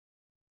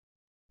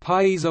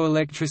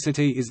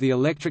Piezoelectricity is the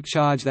electric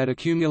charge that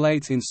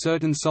accumulates in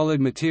certain solid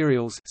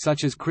materials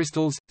such as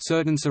crystals,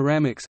 certain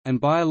ceramics,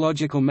 and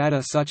biological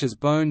matter such as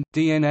bone,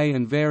 DNA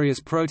and various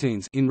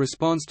proteins in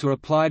response to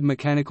applied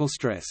mechanical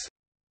stress.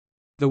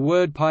 The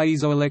word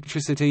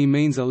piezoelectricity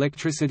means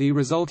electricity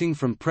resulting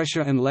from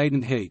pressure and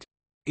latent heat.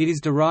 It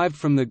is derived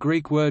from the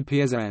Greek word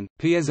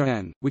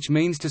piezon, which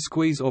means to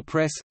squeeze or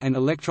press, and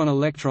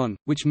electron,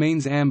 which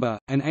means amber,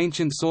 an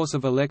ancient source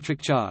of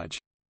electric charge.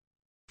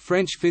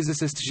 French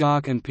physicists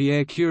Jacques and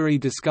Pierre Curie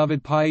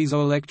discovered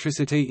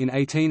piezoelectricity in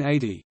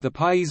 1880. The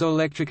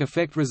piezoelectric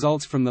effect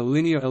results from the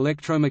linear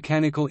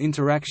electromechanical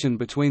interaction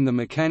between the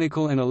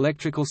mechanical and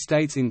electrical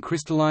states in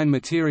crystalline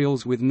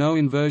materials with no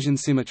inversion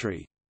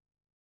symmetry.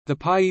 The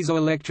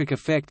piezoelectric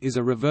effect is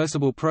a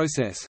reversible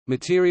process.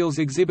 Materials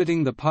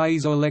exhibiting the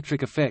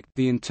piezoelectric effect,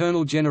 the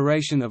internal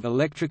generation of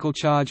electrical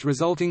charge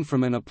resulting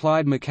from an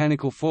applied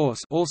mechanical force,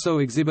 also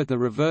exhibit the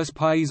reverse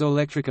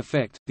piezoelectric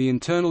effect, the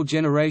internal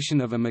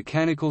generation of a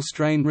mechanical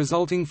strain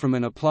resulting from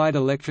an applied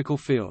electrical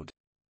field.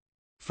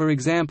 For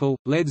example,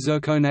 lead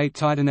zirconate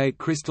titanate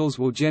crystals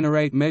will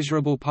generate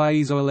measurable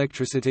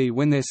piezoelectricity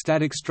when their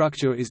static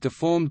structure is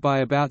deformed by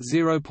about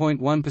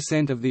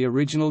 0.1% of the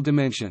original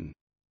dimension.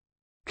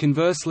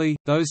 Conversely,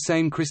 those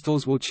same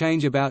crystals will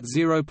change about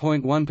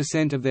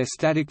 0.1% of their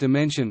static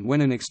dimension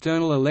when an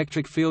external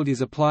electric field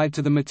is applied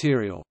to the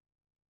material.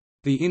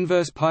 The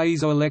inverse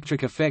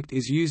piezoelectric effect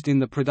is used in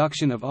the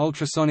production of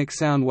ultrasonic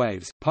sound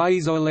waves.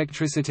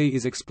 Piezoelectricity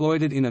is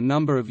exploited in a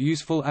number of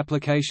useful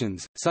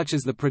applications, such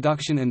as the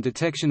production and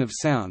detection of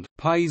sound,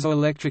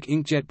 piezoelectric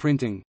inkjet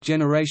printing,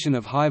 generation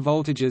of high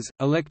voltages,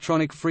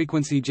 electronic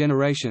frequency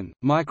generation,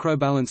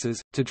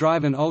 microbalancers, to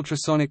drive an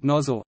ultrasonic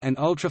nozzle, and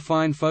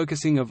ultrafine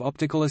focusing of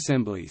optical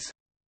assemblies.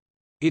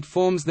 It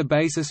forms the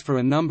basis for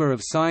a number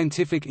of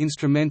scientific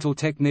instrumental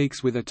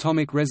techniques with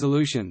atomic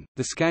resolution,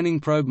 the scanning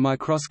probe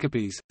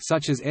microscopies,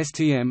 such as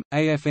STM,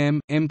 AFM,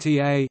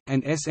 MTA,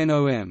 and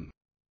SNOM.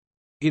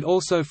 It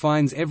also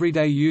finds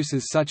everyday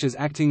uses such as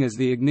acting as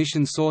the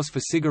ignition source for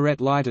cigarette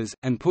lighters,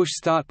 and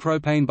push-start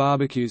propane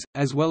barbecues,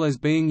 as well as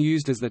being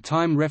used as the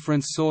time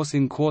reference source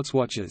in quartz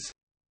watches.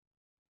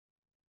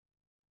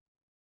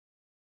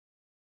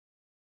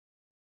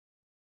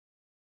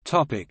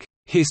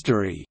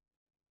 History.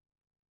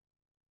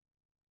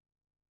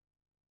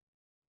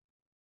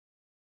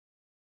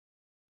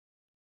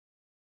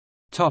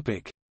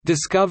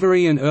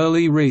 Discovery and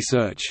early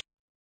research.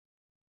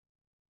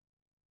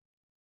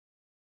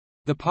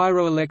 The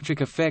pyroelectric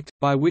effect,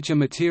 by which a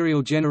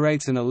material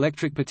generates an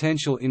electric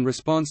potential in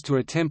response to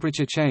a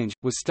temperature change,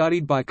 was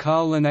studied by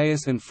Carl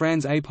Linnaeus and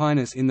Franz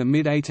Aepinus in the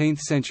mid-18th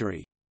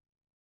century.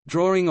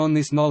 Drawing on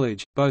this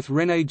knowledge, both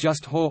René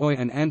Just Haüy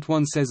and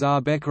Antoine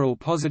César Becquerel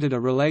posited a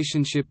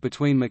relationship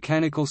between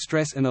mechanical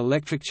stress and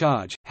electric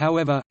charge.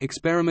 However,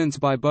 experiments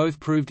by both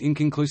proved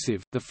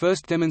inconclusive. The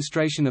first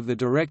demonstration of the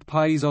direct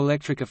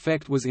piezoelectric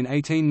effect was in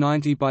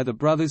 1890 by the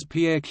brothers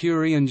Pierre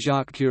Curie and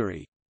Jacques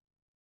Curie.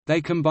 They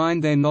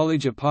combined their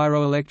knowledge of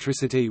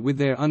pyroelectricity with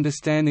their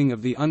understanding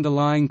of the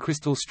underlying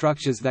crystal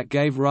structures that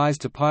gave rise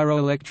to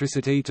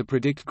pyroelectricity to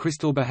predict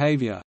crystal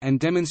behavior, and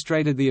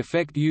demonstrated the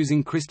effect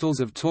using crystals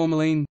of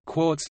tourmaline,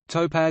 quartz,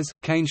 topaz,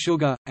 cane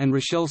sugar, and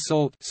Rochelle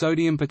salt,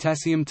 sodium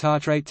potassium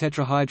tartrate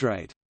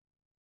tetrahydrate.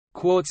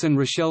 Quartz and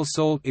Rochelle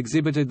salt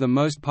exhibited the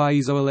most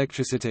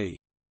piezoelectricity.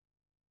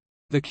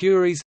 The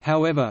Curies,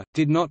 however,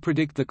 did not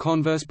predict the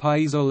converse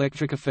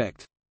piezoelectric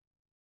effect.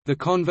 The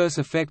converse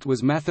effect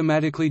was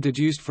mathematically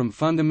deduced from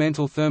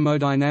fundamental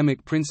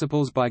thermodynamic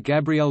principles by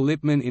Gabriel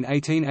Lippmann in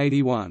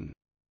 1881.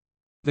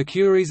 The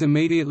Curies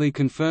immediately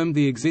confirmed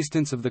the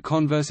existence of the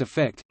converse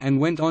effect, and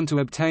went on to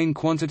obtain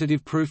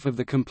quantitative proof of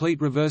the complete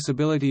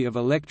reversibility of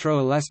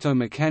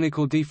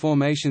electro-elasto-mechanical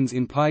deformations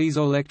in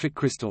piezoelectric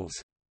crystals.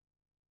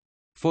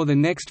 For the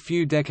next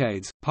few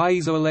decades,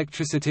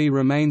 piezoelectricity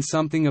remained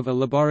something of a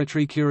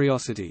laboratory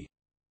curiosity.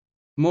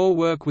 More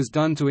work was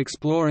done to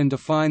explore and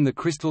define the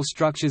crystal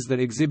structures that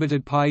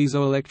exhibited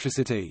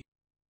piezoelectricity.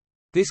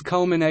 This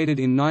culminated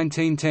in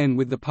 1910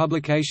 with the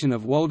publication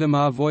of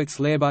Waldemar Voigt's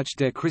Lehrbuch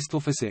der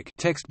Kristallphysik,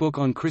 textbook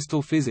on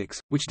crystal physics,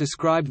 which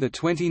described the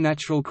 20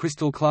 natural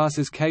crystal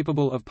classes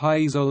capable of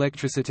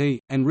piezoelectricity,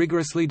 and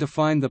rigorously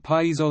defined the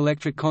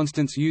piezoelectric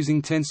constants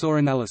using tensor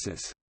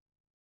analysis.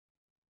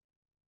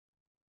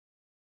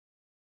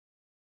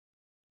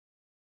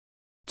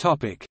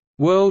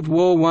 World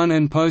War I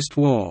and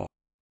post-war.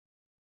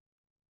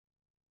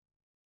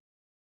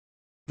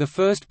 The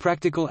first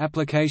practical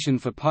application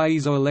for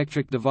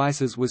piezoelectric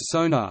devices was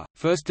sonar,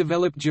 first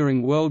developed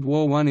during World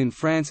War I in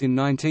France in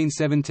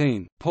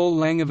 1917. Paul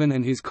Langevin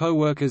and his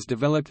co-workers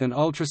developed an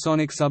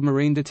ultrasonic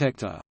submarine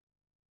detector.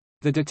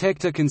 The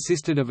detector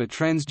consisted of a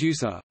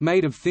transducer,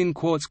 made of thin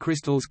quartz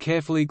crystals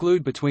carefully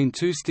glued between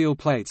two steel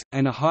plates,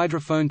 and a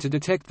hydrophone to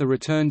detect the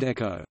returned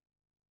echo.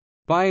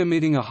 By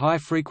emitting a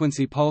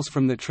high-frequency pulse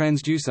from the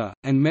transducer,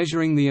 and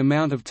measuring the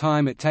amount of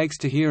time it takes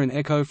to hear an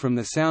echo from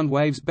the sound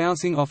waves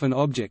bouncing off an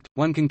object,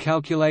 one can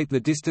calculate the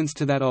distance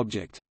to that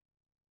object.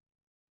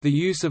 The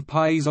use of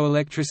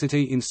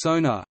piezoelectricity in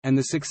sonar, and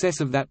the success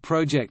of that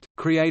project,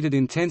 created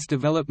intense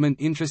development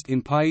interest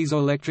in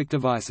piezoelectric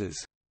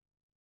devices.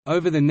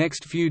 Over the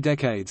next few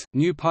decades,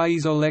 new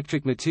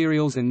piezoelectric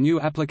materials and new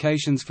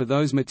applications for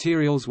those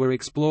materials were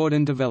explored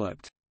and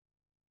developed.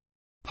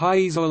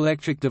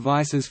 Piezoelectric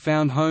devices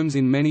found homes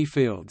in many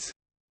fields.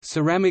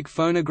 Ceramic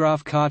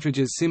phonograph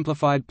cartridges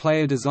simplified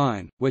player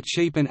design, were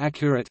cheap and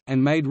accurate,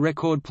 and made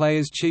record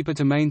players cheaper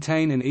to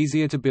maintain and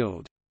easier to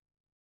build.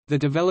 The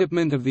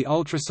development of the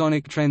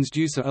ultrasonic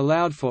transducer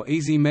allowed for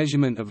easy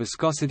measurement of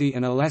viscosity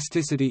and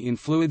elasticity in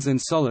fluids and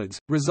solids,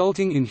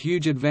 resulting in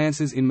huge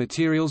advances in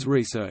materials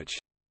research.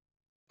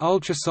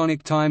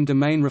 Ultrasonic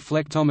time-domain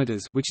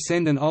reflectometers, which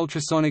send an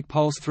ultrasonic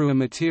pulse through a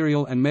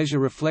material and measure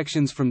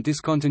reflections from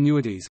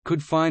discontinuities,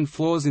 could find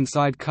flaws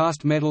inside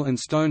cast metal and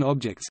stone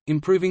objects,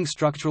 improving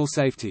structural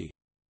safety.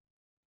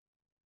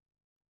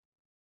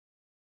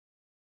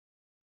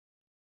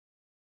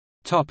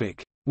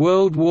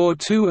 World War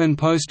II and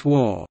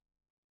post-war.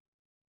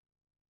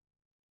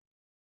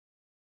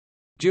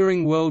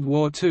 During World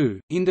War II,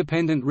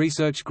 independent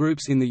research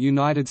groups in the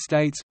United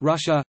States,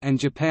 Russia, and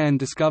Japan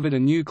discovered a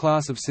new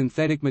class of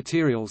synthetic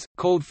materials,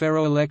 called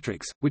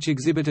ferroelectrics, which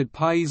exhibited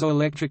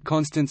piezoelectric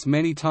constants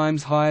many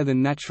times higher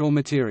than natural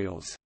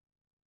materials.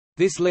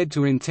 This led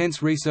to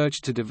intense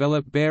research to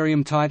develop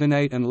barium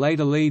titanate and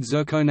later lead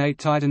zirconate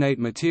titanate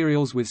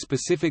materials with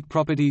specific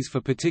properties for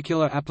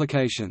particular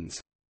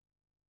applications.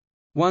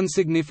 One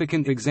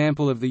significant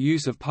example of the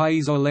use of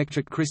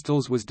piezoelectric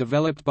crystals was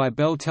developed by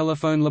Bell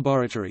Telephone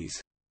Laboratories.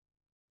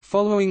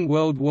 Following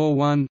World War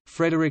I,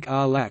 Frederick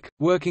R. Lack,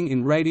 working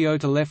in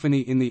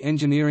radiotelephony in the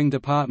engineering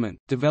department,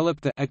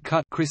 developed the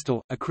at-cut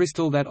crystal, a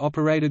crystal that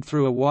operated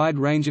through a wide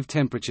range of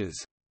temperatures.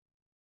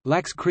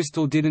 Lack's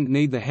crystal didn't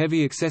need the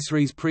heavy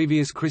accessories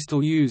previous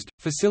crystal used,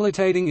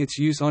 facilitating its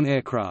use on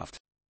aircraft.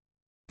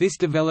 This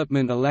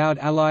development allowed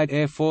Allied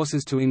air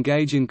forces to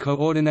engage in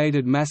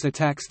coordinated mass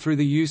attacks through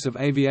the use of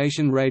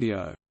aviation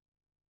radio.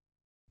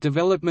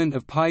 Development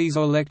of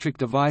piezoelectric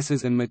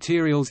devices and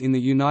materials in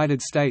the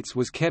United States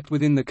was kept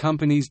within the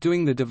companies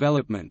doing the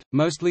development,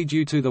 mostly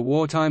due to the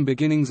wartime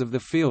beginnings of the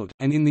field,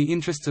 and in the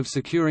interests of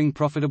securing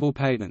profitable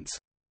patents.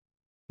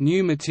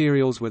 New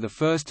materials were the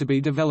first to be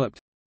developed.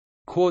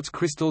 Quartz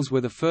crystals were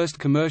the first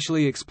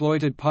commercially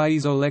exploited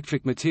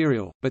piezoelectric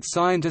material, but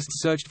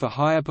scientists searched for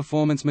higher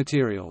performance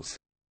materials.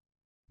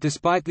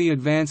 Despite the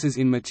advances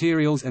in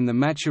materials and the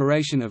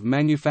maturation of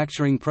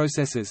manufacturing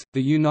processes,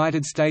 the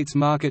United States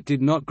market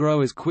did not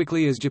grow as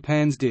quickly as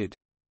Japan's did.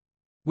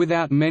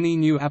 Without many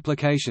new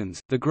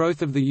applications, the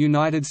growth of the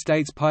United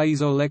States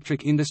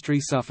piezoelectric industry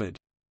suffered.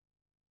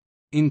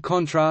 In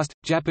contrast,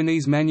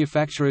 Japanese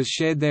manufacturers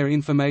shared their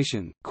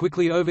information,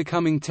 quickly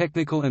overcoming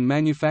technical and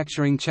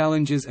manufacturing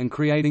challenges and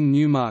creating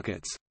new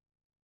markets.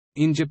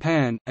 In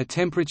Japan, a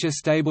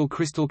temperature-stable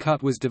crystal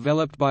cut was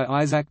developed by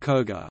Isaac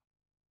Koga.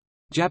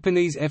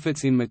 Japanese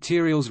efforts in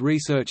materials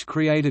research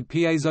created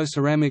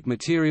piezoceramic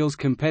materials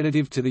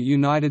competitive to the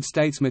United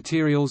States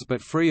materials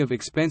but free of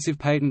expensive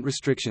patent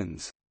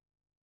restrictions.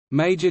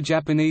 Major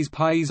Japanese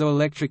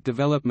piezoelectric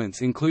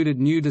developments included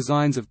new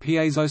designs of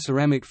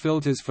piezoceramic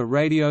filters for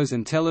radios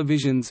and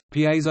televisions,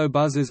 piezo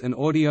buzzers and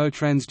audio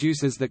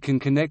transducers that can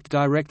connect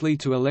directly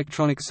to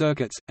electronic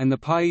circuits, and the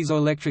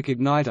piezoelectric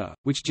igniter,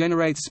 which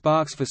generates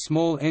sparks for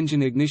small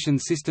engine ignition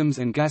systems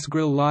and gas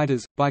grill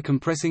lighters, by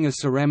compressing a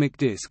ceramic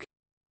disc.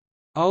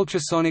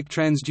 Ultrasonic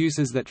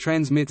transducers that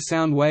transmit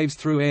sound waves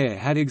through air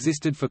had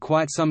existed for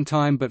quite some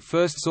time but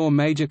first saw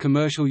major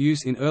commercial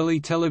use in early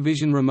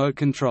television remote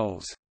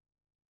controls.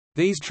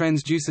 These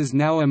transducers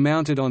now are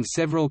mounted on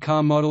several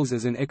car models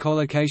as an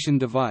echolocation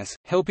device,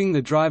 helping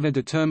the driver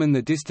determine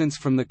the distance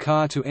from the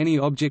car to any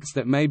objects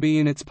that may be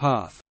in its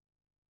path.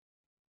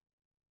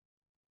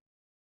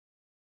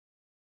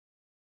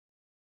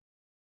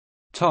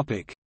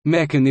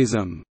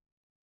 Mechanism.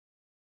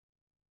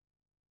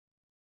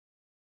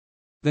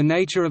 The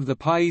nature of the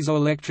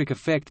piezoelectric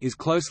effect is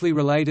closely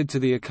related to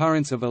the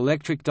occurrence of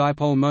electric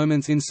dipole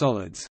moments in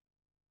solids.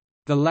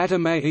 The latter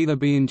may either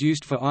be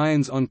induced for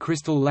ions on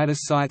crystal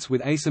lattice sites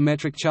with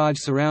asymmetric charge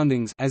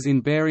surroundings as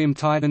in barium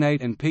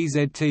titanate and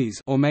PZTs,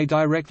 or may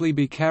directly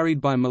be carried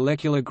by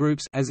molecular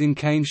groups as in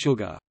cane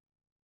sugar.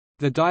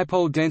 The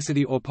dipole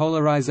density or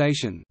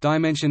polarization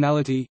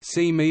dimensionality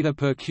c meter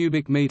per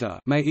cubic meter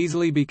may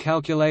easily be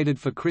calculated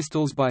for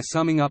crystals by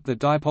summing up the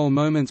dipole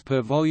moments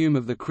per volume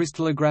of the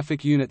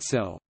crystallographic unit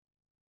cell.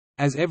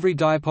 As every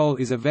dipole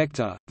is a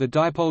vector, the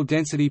dipole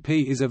density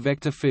P is a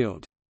vector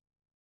field.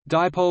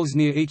 Dipoles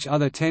near each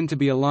other tend to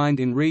be aligned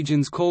in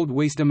regions called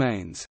Weiss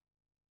domains.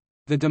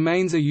 The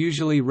domains are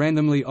usually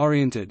randomly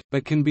oriented,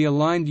 but can be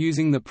aligned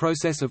using the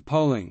process of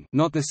poling,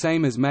 not the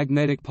same as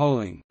magnetic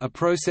poling, a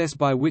process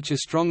by which a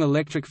strong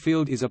electric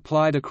field is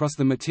applied across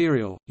the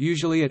material,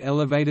 usually at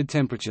elevated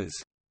temperatures.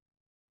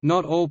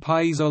 Not all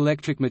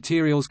piezoelectric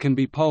materials can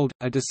be poled.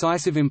 A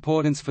decisive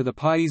importance for the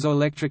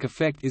piezoelectric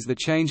effect is the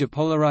change of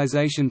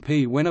polarization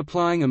P when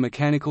applying a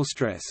mechanical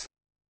stress.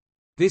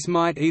 This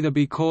might either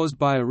be caused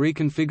by a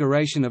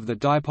reconfiguration of the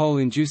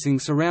dipole-inducing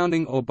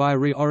surrounding or by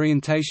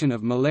reorientation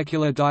of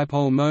molecular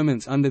dipole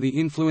moments under the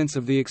influence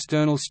of the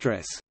external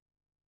stress.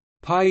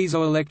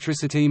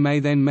 Piezoelectricity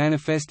may then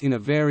manifest in a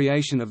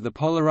variation of the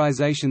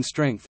polarization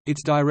strength,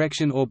 its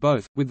direction or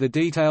both, with the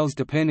details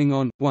depending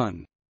on,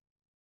 1.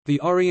 the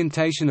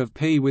orientation of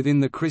P within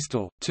the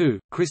crystal, 2.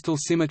 crystal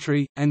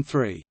symmetry, and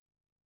 3.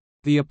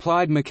 the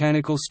applied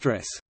mechanical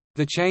stress.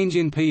 The change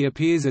in P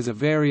appears as a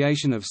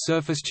variation of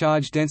surface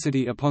charge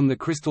density upon the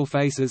crystal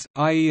faces,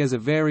 i.e. as a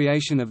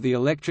variation of the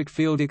electric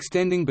field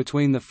extending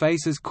between the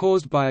faces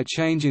caused by a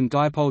change in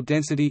dipole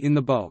density in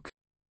the bulk.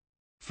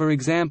 For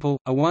example,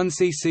 a 1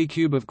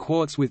 cc³ of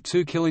quartz with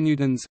 2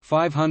 kN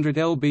 500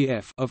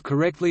 lbf of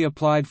correctly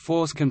applied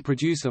force can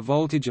produce a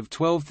voltage of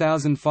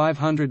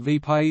 12,500 V.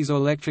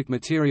 Piezoelectric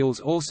materials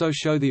also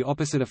show the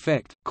opposite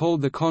effect,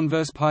 called the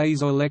converse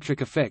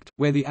piezoelectric effect,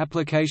 where the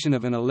application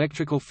of an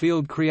electrical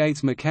field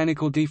creates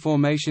mechanical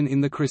deformation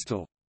in the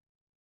crystal.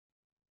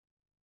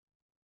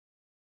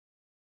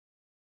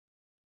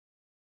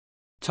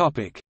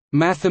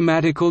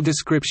 Mathematical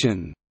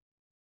description.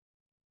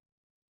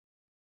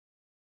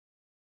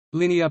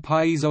 Linear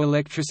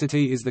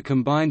piezoelectricity is the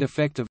combined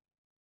effect of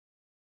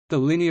the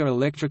linear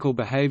electrical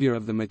behavior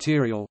of the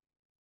material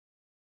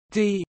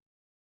D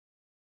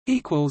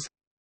equals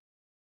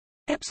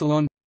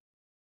epsilon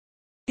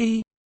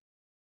E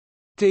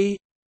D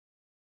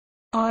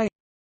I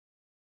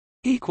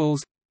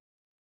equals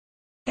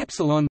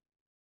epsilon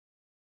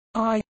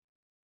I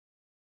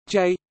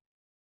J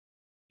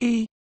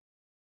E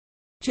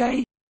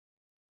J.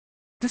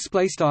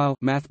 Display style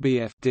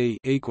mathbf D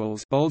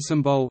equals bold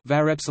symbol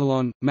var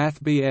epsilon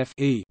mathbf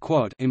E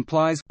quad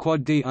implies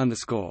quad D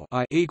underscore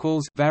I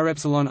equals var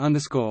epsilon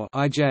underscore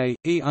I J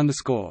E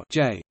underscore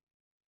J,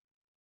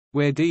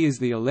 where D is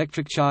the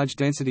electric charge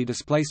density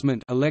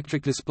displacement,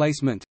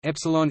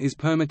 epsilon is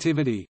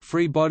permittivity,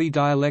 free body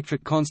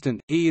dielectric constant,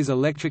 E is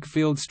electric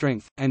field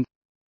strength, and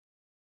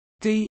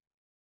D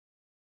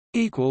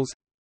equals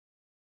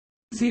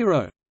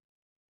 0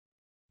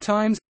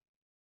 times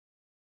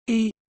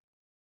E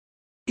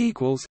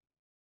equals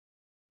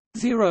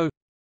 0.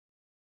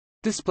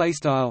 Display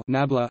style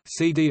nabla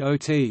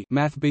CDOT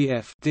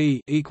mathbf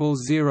D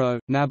equals 0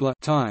 nabla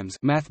times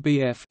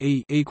mathbf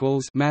E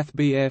equals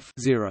mathbf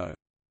 0.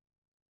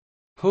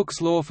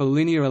 Hooke's law for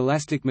linear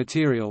elastic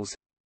materials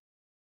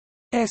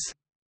S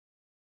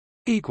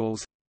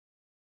equals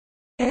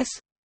S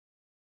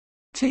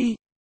T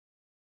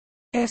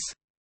S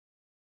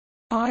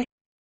I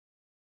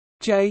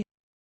J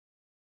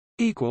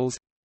equals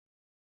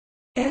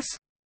S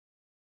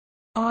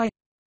I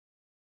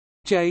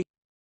J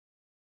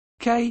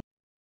K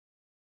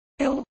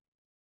L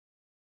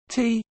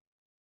T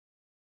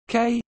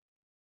K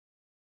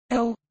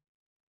L.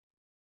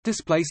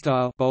 Display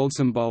style bold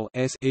symbol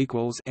S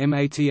equals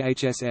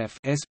mathsf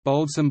S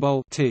bold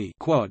symbol T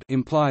quad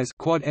implies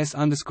quad S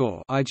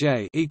underscore I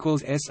J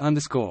equals S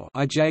underscore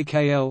I J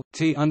K L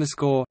T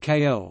underscore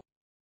K L,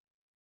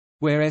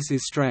 where S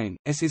is strain,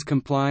 S is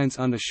compliance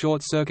under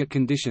short circuit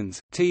conditions,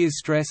 T is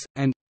stress,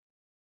 and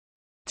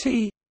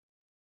T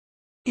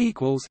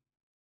equals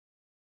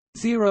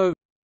 0.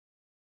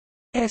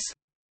 S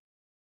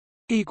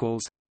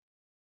equals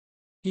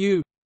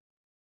U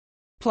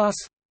plus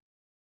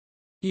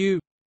U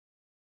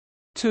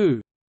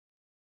 2.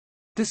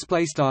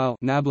 Display style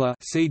nabla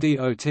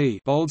CDOT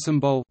bold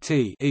symbol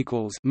T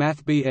equals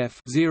mathbf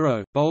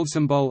 0 bold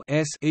symbol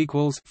S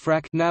equals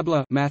frac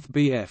nabla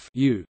mathbf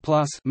U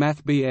plus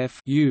mathbf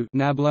U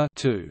nabla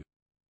 2.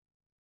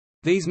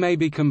 These may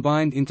be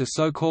combined into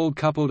so-called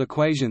coupled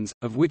equations,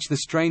 of which the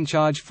strain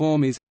charge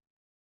form is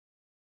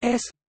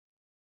S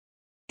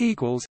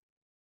equals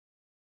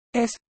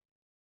S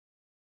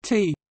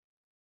T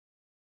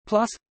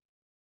plus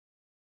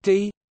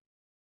D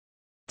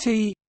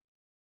T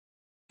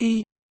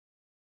E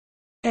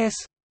S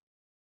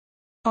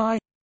I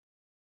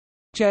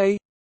J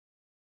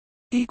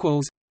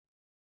equals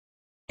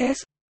S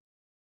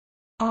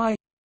I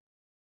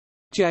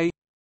J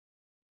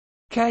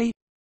K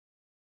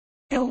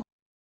L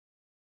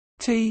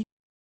T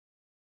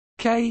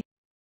K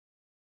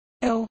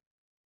L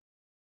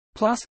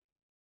plus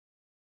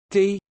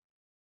D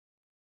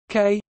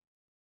K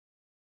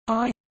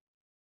I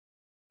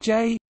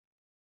J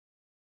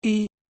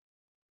E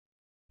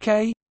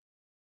K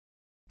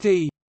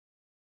D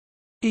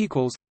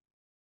equals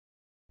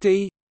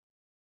D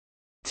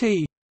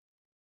T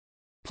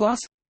plus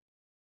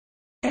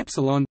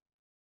epsilon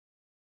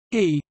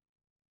E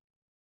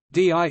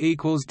Di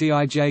equals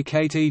Dij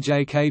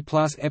ktjk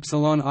plus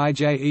epsilon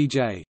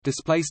ijej.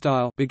 Display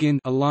style begin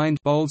aligned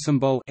bold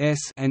symbol S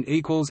and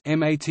equals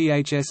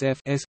mathsf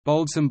S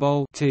bold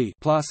symbol T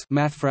plus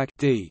mathfrak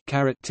D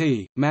caret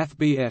T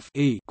mathbf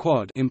E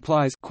quad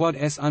implies quad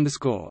S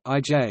underscore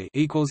Ij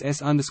equals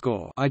S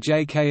underscore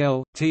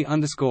Ijkl T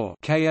underscore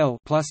KL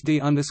plus D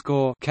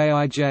underscore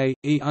Kij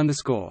E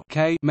underscore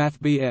K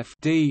mathbf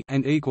D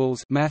and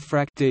equals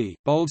mathfrak D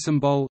bold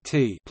symbol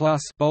T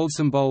plus bold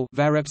symbol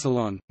var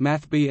epsilon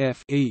mathbf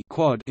df e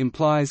quad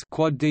implies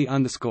quad d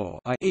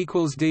underscore I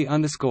equals d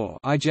underscore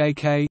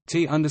ijk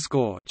t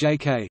underscore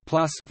jk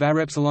plus var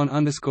epsilon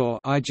underscore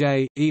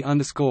ij e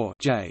underscore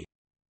j.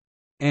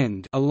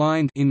 End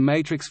aligned in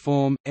matrix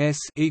form S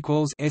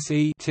equals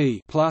SE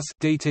T plus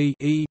DT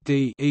E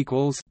D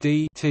equals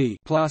D T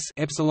plus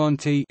epsilon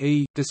T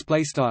E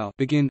display style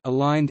begin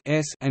aligned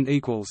S and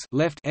equals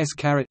left S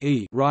caret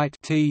E right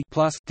T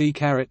plus D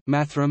caret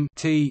mathrm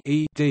T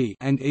E D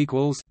and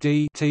equals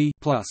D T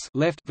plus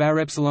left var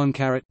epsilon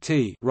caret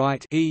T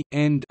right E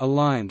end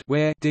aligned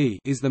where D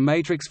is the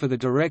matrix for the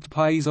direct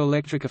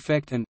piezoelectric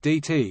effect and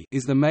DT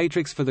is the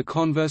matrix for the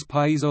converse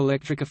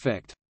piezoelectric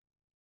effect.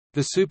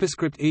 The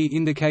superscript E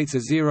indicates a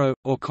zero,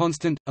 or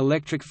constant,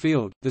 electric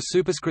field, the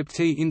superscript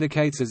T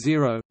indicates a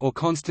zero, or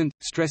constant,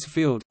 stress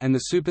field, and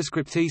the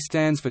superscript T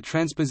stands for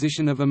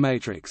transposition of a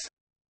matrix.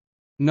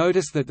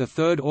 Notice that the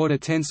third-order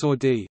tensor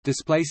D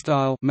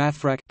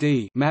mathfrak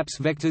D maps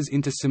vectors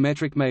into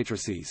symmetric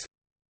matrices.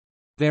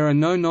 There are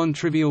no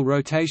non-trivial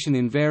rotation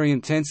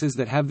invariant tensors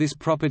that have this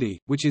property,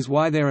 which is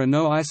why there are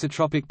no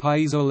isotropic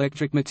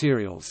piezoelectric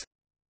materials.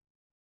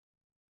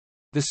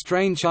 The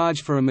strain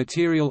charge for a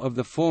material of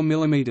the 4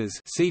 mm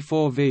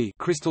C4V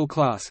crystal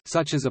class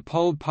such as a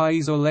poled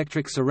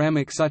piezoelectric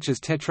ceramic such as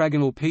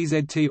tetragonal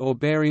PZT or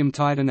barium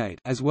titanate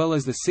as well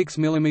as the 6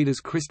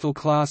 mm crystal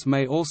class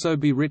may also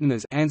be written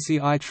as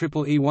ANSI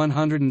IEEE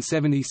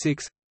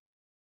 176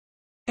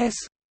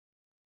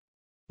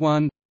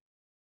 S1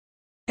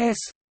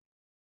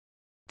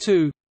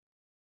 S2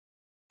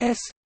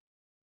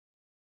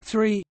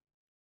 S3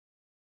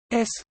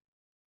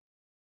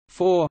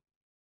 S4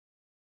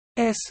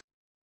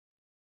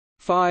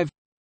 S5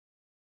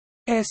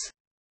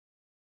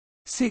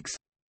 S6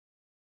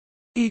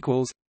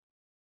 equals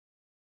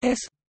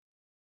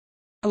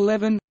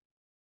S11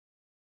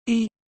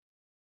 E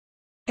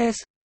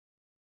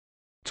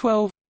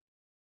S12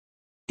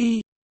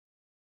 E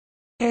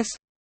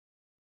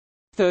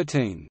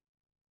S13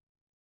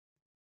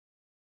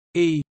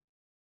 E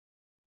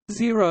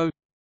 0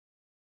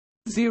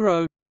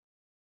 0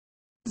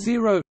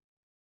 0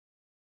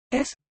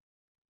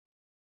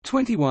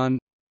 S21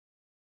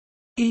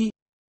 E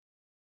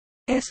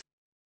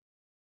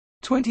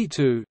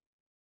S22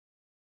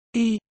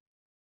 E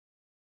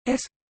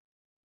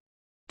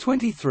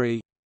S23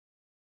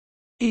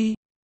 E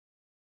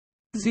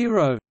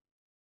 0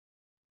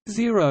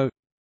 0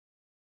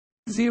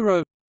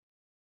 0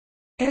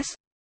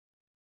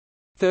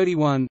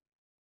 S31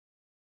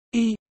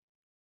 E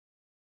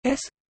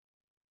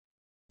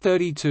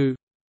S32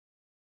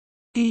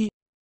 E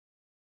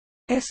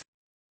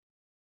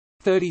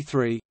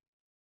S33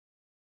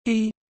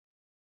 E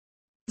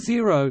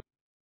 0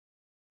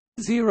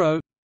 0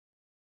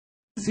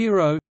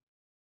 0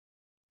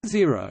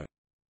 0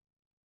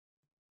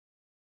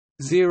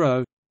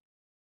 0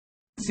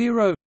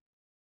 0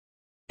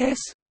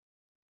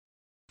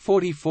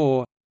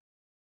 S44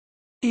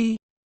 E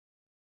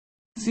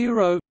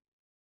 0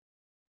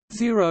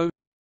 0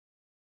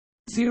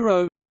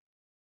 0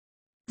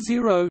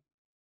 0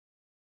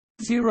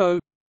 0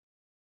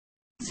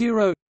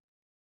 0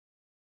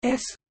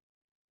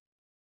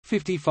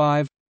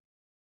 S55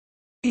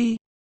 E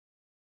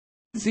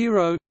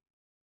 0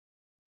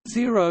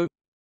 0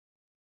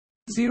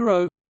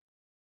 0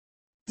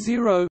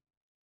 0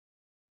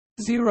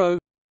 0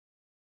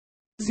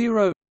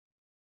 0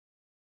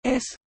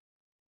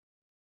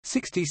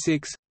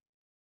 S66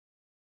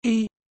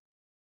 E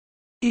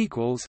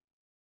equals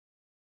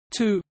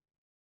 2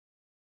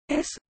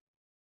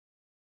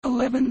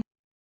 S11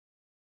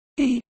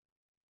 E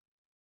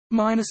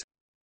minus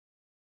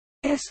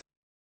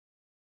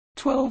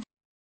S12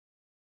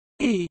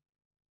 E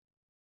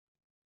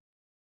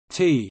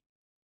T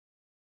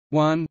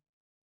 1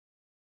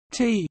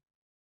 T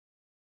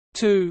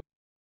 2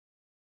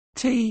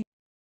 T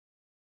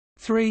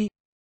 3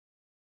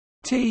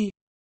 T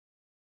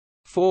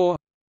 4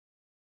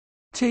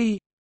 T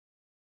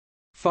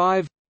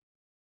 5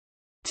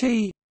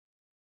 T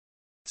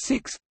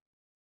 6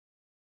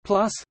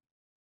 plus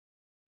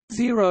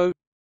 0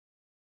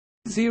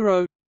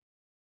 0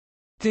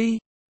 D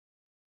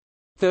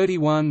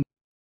 31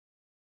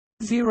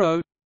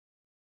 0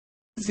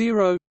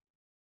 0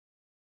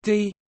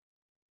 D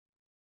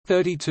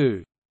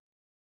 32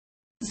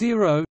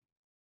 0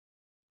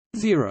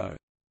 0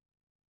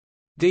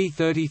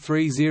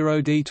 D33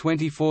 0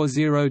 D24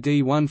 0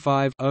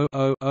 D15 0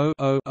 0 0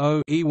 0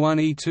 0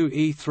 E1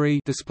 E2 E3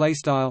 display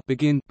style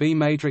begin B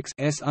matrix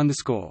S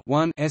underscore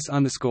 1 S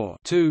underscore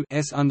 2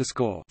 S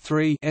underscore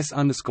 3 S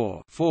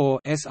underscore 4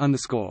 S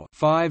underscore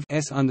 5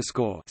 S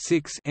underscore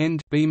 6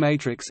 end B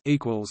matrix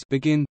equals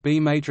begin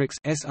B matrix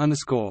S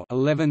underscore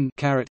 11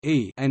 caret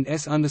E and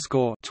S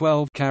underscore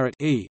 12 caret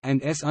E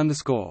and S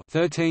underscore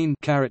 13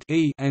 caret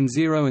E and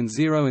 0 and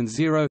 0 and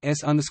 0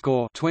 S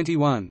underscore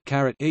 21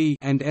 caret E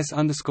and S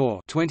underscore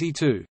underscore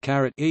 22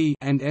 caret E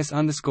and S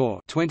underscore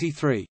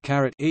 23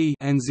 caret E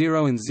and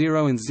 0 and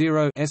 0 and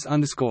 0 S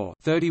underscore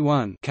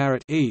 31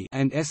 caret E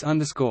and S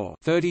underscore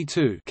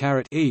 32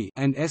 caret E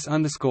and S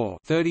underscore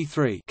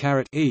 33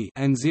 caret E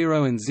and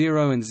 0 and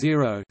 0 and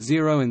 0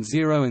 0 and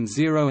 0 and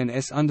 0 and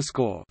S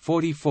underscore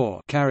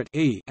 44 caret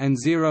E and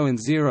 0 and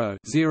 0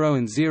 0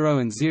 and 0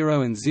 and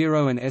 0 and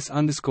 0 and S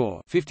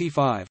underscore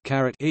 55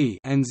 caret E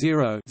and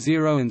 0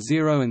 0 and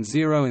 0 and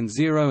 0 and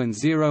 0 and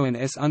 0 and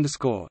S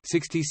underscore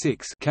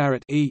 66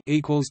 caret E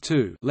equals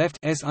 2 left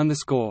S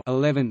underscore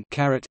 11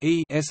 caret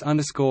E S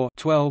underscore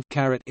 12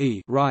 caret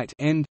E right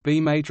end B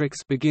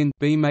matrix begin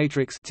B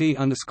matrix T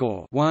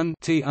underscore 1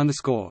 T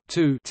underscore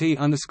 2 T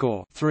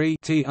underscore 3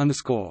 T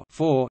underscore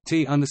 4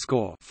 T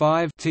underscore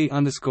 5 T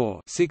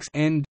underscore 6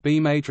 end B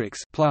matrix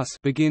plus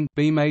begin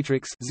B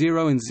matrix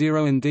 0 and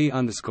 0 and D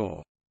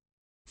underscore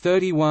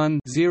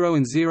 31 0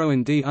 and 0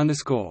 and D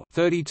underscore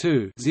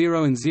 32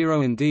 0 and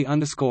 0 and D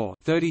underscore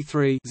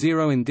 33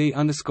 0 and D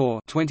underscore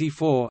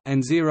 24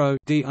 and 0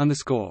 D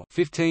underscore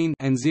 15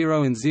 and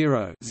 0 and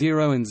 0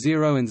 0 and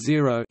 0 and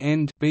 0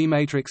 end B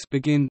matrix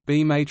begin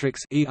B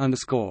matrix E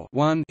underscore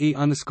 1 E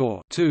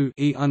underscore 2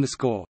 E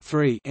underscore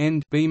 3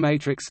 end B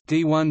matrix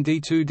D1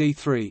 D2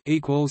 D3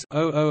 equals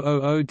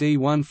 0000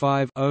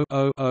 D15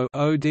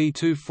 0000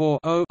 D24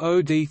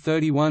 00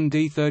 D31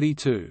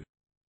 D32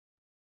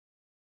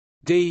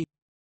 D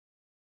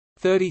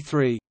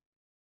 33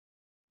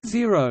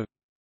 0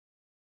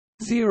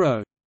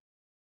 0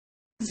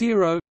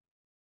 0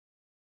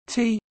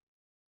 T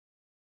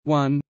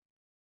 1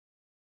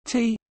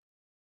 T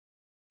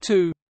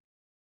 2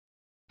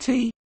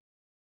 T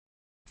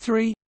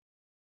 3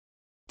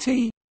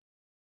 T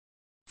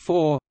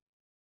 4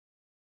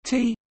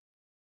 T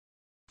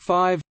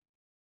 5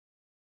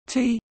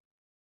 T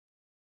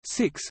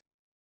 6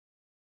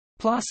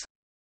 plus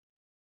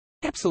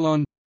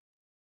epsilon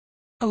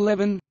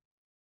 11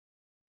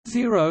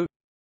 0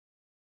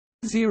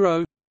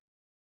 0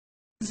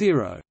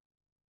 0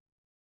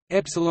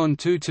 epsilon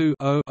 22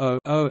 0 0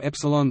 0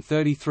 epsilon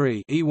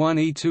 33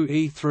 E1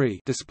 E2 E3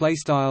 display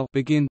style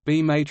begin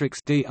B matrix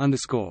D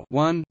underscore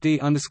 1 D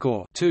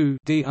underscore 2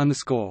 D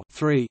underscore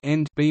 3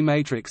 end B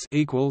matrix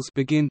equals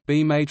begin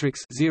B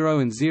matrix 0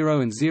 and 0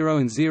 and 0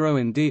 and 0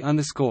 and D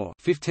underscore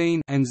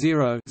 15 and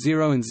 0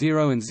 0 and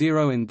 0 and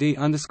 0 and D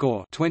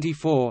underscore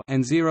 24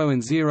 and 0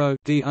 and 0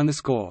 D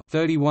underscore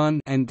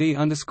 31 and D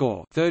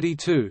underscore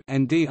 32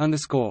 and D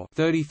underscore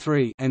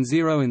 33 and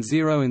 0 and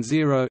 0 and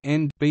 0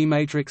 end B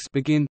matrix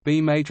begin B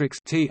matrix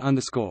T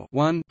underscore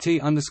 1 T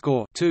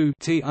underscore 2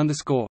 T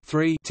underscore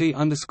 3 T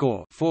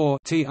underscore 4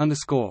 T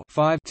underscore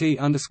 5 T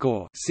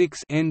underscore 6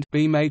 end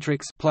B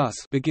matrix plus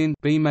begin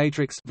B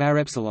matrix var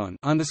epsilon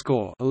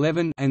underscore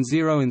 11 and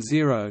 0 and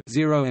 0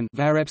 0 and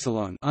var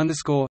epsilon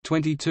underscore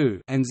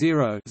 22 and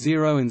 0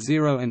 0 and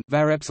 0 and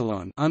var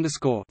epsilon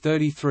underscore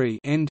 33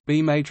 end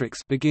B matrix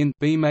begin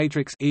B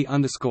matrix E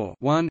underscore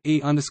 1 E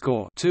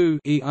underscore 2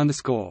 E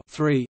underscore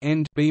 3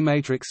 end B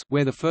matrix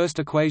where the first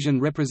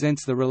equation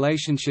represents the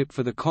relationship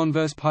for the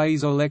converse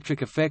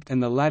piezoelectric effect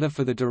and the latter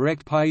for the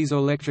direct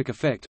piezoelectric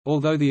effect.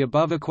 Although the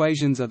above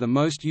equations are the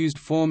most used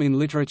form in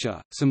literature,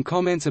 some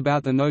comments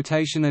about the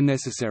notation are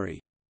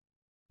necessary.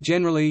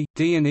 Generally,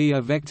 D and E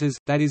are vectors,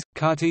 that is,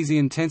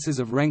 Cartesian tensors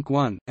of rank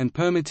 1, and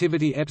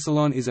permittivity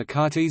epsilon is a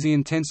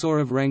Cartesian tensor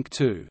of rank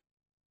 2.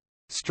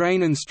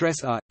 Strain and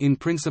stress are, in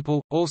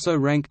principle, also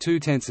rank 2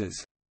 tensors.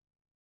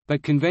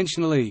 But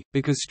conventionally,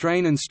 because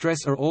strain and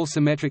stress are all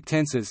symmetric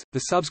tensors, the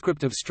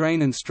subscript of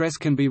strain and stress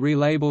can be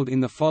relabeled in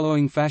the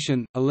following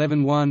fashion: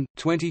 11.1,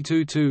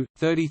 22.2,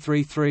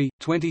 33.3,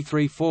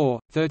 23.4,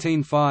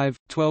 13.5,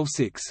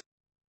 12.6.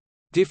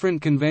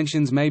 Different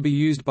conventions may be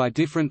used by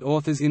different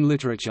authors in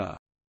literature.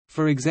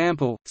 For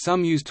example,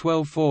 some use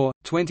 12.4,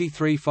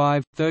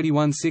 23.5,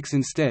 31.6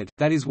 instead,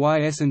 that is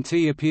why S and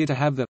T appear to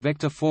have the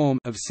vector form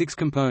of 6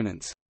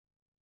 components.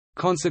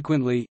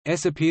 Consequently,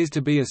 S appears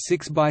to be a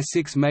 6 by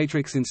 6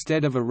 matrix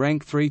instead of a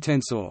rank 3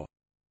 tensor.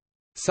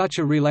 Such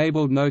a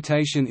relabeled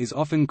notation is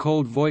often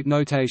called Voigt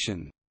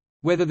notation.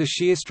 Whether the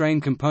shear strain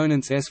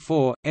components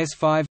S4,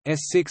 S5,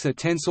 S6 are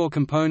tensor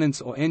components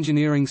or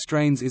engineering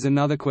strains is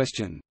another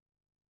question.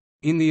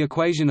 In the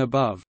equation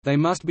above, they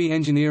must be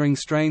engineering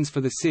strains for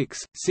the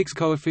 6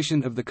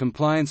 coefficient of the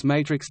compliance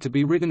matrix to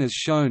be written as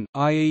shown,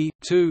 i.e.,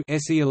 2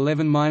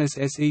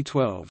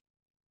 SE11–SE12.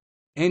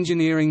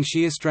 Engineering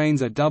shear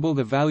strains are double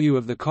the value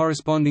of the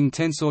corresponding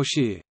tensor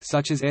shear,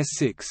 such as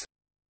S6.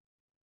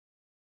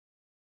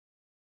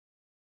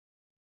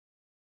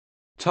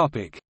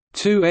 Topic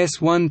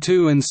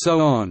 2S12 and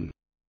so on.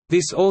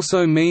 This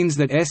also means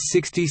that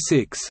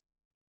S66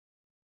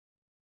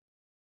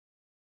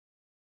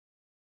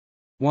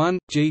 1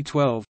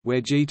 G12,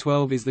 where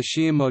G12 is the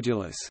shear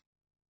modulus.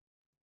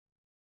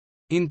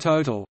 In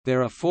total,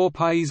 there are 4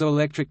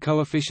 piezoelectric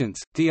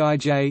coefficients,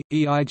 Dij,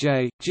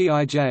 Eij,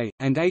 Gij,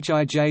 and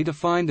Hij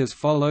defined as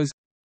follows: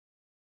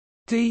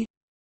 D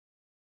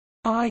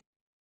I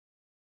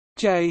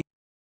J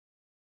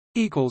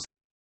equals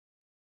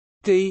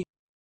D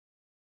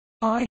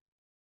I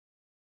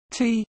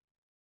T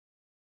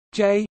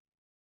J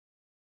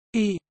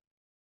E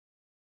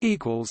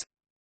equals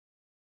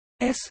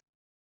S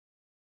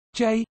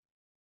J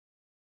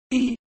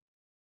E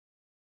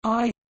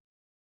I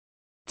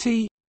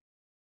T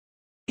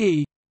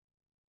E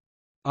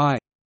I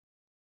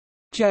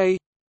J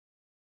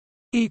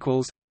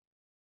equals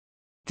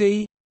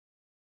D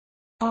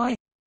I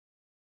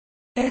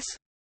S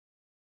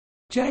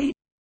J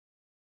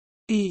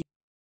E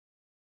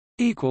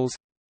equals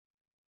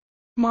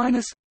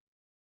minus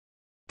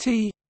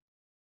T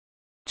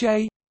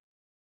J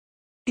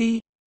E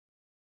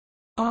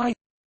I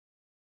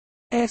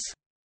S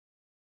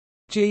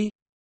G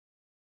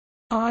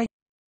I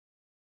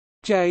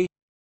J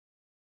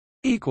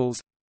equals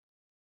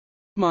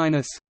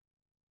minus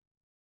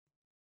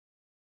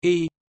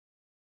E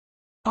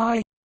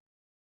I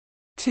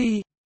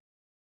T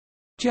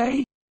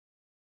J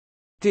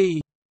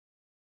D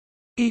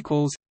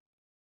equals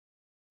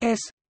S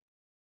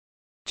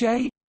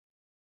J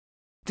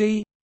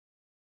D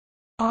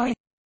I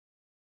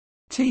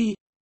T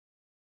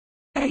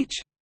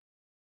H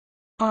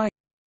I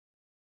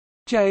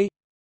J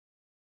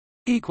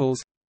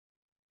equals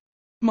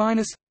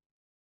minus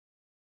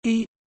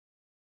E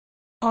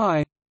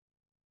I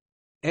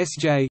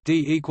Sj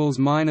d equals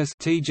minus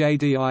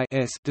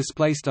tjdis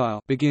display style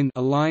begin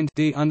aligned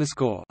d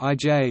underscore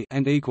ij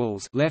and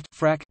equals left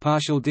frac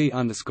partial d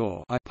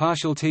underscore I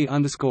partial t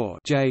underscore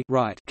j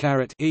right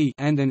caret e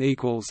and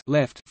equals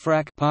left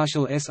frac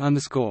partial s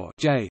underscore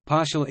j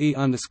partial e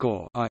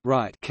underscore I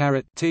right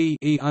caret t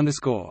e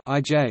underscore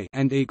ij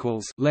and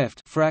equals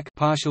left frac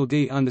partial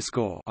d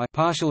underscore I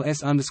partial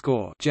s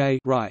underscore j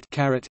right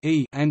caret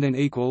e and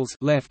equals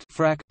left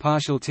frac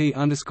partial t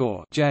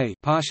underscore j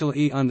partial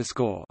e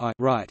underscore I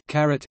right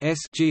caret s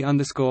g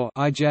underscore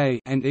ij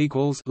and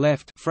equals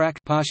left frac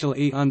partial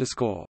e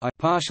underscore I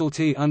partial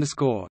t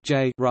underscore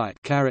j right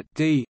caret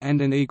d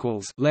and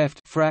equals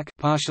left frac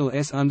partial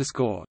s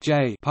underscore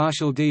j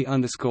partial d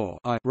underscore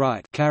I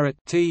right caret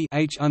t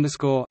h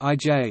underscore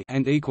ij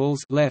and equals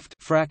left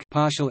frac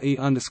partial e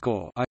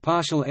underscore I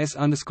partial s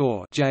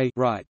underscore j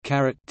right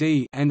caret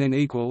d and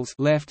equals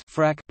left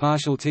frac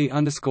partial t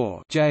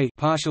underscore j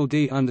partial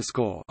d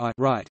underscore I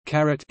right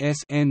caret s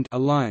end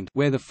aligned,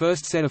 where the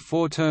first set of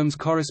four terms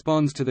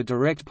corresponds to the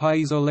direct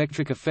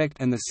piezoelectric effect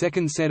and the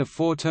second set of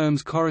four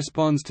terms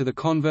corresponds to the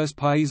converse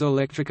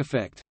piezoelectric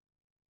effect.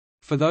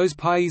 For those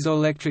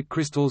piezoelectric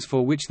crystals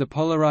for which the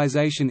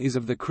polarization is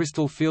of the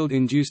crystal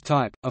field-induced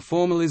type, a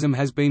formalism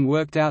has been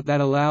worked out that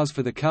allows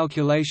for the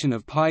calculation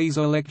of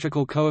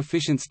piezoelectrical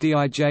coefficients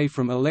Dij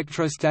from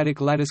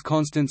electrostatic lattice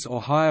constants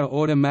or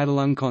higher-order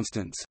Madelung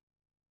constants.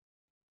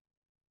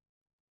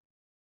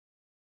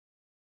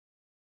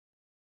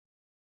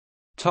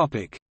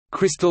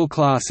 Crystal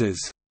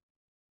classes.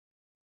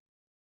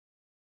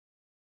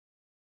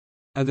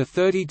 Of the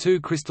 32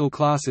 crystal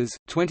classes,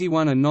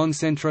 21 are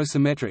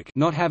non-centrosymmetric,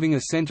 not having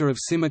a center of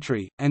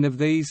symmetry, and of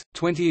these,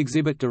 20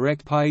 exhibit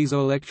direct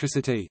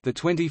piezoelectricity. The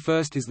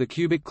 21st is the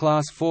cubic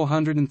class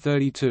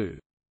 432.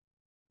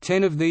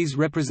 10 of these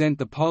represent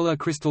the polar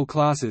crystal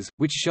classes,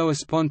 which show a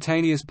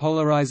spontaneous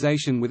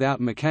polarization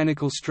without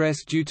mechanical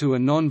stress due to a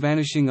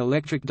non-vanishing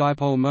electric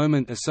dipole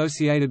moment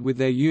associated with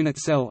their unit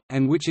cell,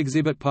 and which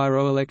exhibit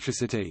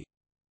pyroelectricity.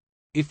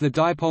 If the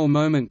dipole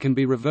moment can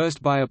be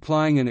reversed by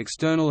applying an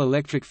external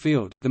electric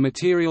field, the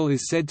material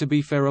is said to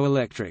be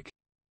ferroelectric.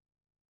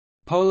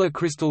 Polar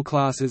crystal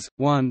classes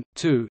 1,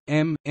 2,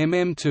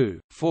 mm2,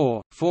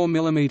 4, 4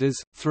 mm,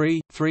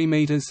 3, 3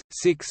 m,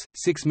 6,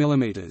 6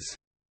 mm.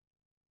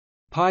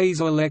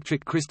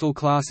 Piezoelectric crystal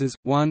classes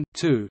 1,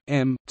 2,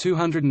 m,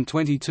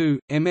 222,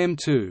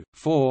 mm2,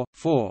 4,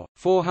 4,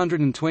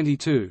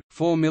 422,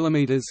 4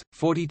 mm,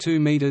 42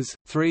 m,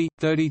 3,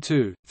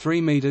 32, 3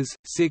 m,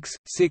 6,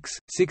 6,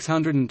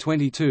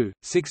 622,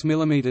 6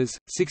 mm,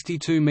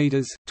 62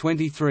 m,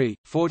 23,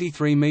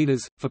 43 m.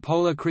 For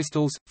polar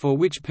crystals, for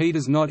which p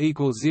does not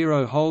equal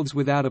 0 holds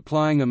without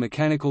applying a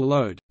mechanical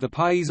load, the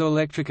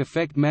piezoelectric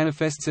effect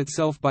manifests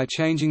itself by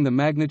changing the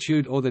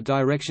magnitude or the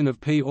direction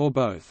of p or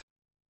both.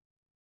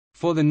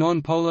 For the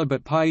non-polar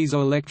but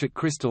piezoelectric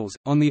crystals,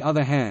 on the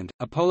other hand,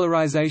 a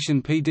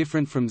polarization p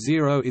different from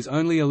 0 is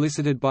only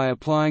elicited by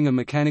applying a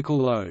mechanical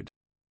load.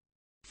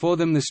 For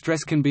them the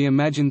stress can be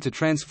imagined to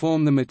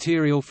transform the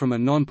material from a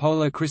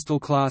non-polar crystal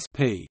class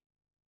p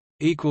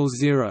equals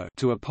 0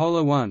 to a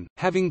polar one,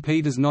 having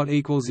p does not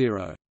equal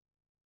 0.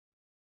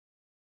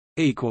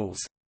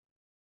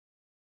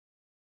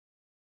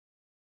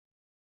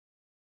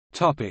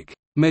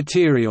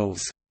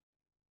 Materials.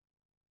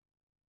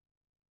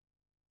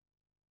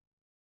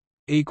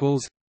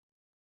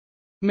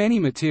 Many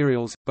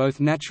materials, both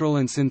natural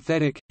and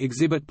synthetic,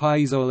 exhibit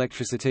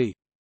piezoelectricity.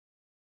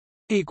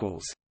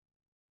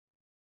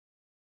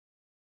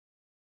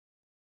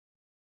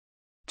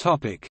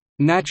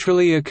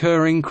 Naturally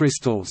occurring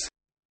crystals.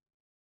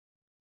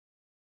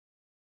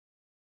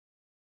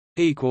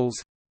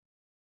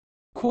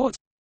 Quartz,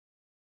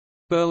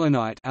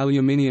 berlinite,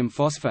 aluminium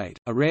phosphate,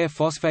 a rare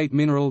phosphate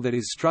mineral that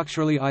is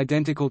structurally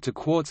identical to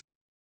quartz.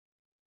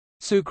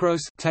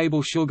 Sucrose,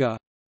 table sugar.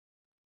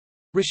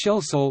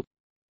 Rochelle salt.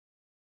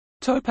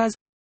 Topaz.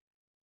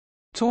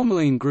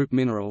 Tourmaline group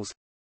minerals.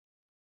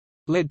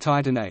 Lead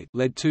titanate,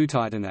 lead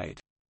titanate.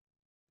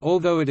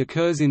 Although it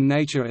occurs in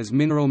nature as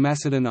mineral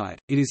macedonite,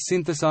 it is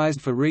synthesized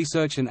for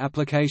research and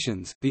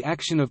applications. The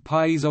action of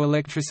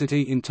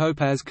piezoelectricity in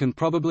topaz can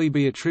probably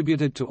be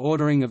attributed to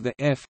ordering of the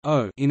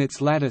F-O in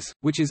its lattice,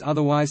 which is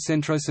otherwise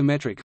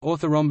centrosymmetric,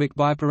 orthorhombic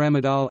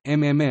bipyramidal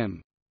MMM.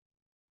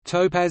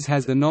 Topaz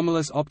has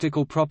anomalous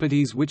optical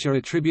properties which are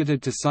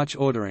attributed to such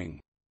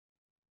ordering.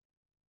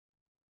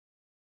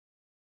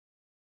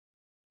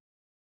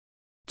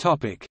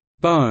 Topic: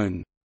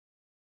 Bone.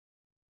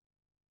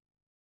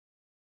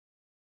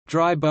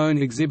 Dry bone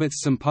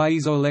exhibits some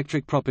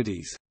piezoelectric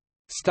properties.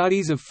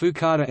 Studies of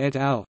Fukada et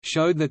al.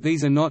 Showed that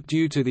these are not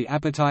due to the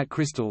apatite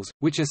crystals,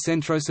 which are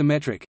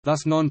centrosymmetric,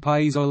 thus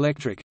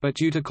non-piezoelectric, but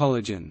due to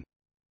collagen.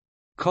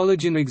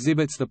 Collagen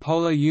exhibits the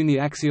polar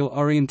uniaxial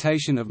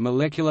orientation of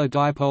molecular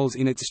dipoles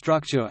in its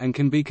structure and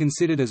can be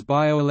considered as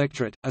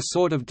bioelectrate, a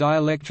sort of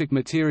dielectric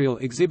material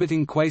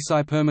exhibiting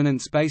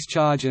quasi-permanent space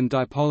charge and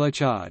dipolar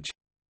charge.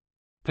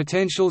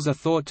 Potentials are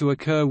thought to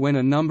occur when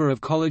a number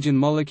of collagen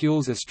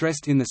molecules are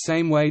stressed in the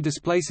same way,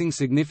 displacing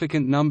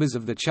significant numbers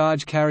of the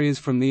charge carriers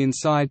from the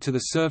inside to the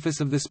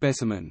surface of the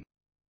specimen.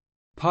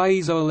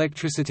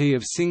 Piezoelectricity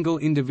of single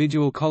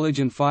individual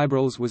collagen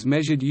fibrils was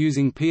measured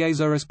using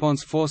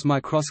piezoresponse force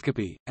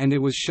microscopy, and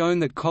it was shown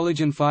that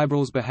collagen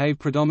fibrils behave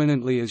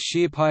predominantly as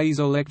shear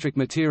piezoelectric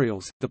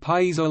materials. The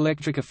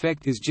piezoelectric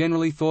effect is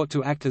generally thought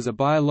to act as a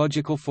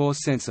biological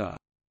force sensor.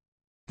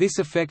 This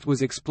effect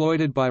was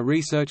exploited by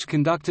research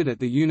conducted at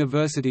the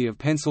University of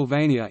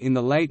Pennsylvania in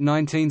the late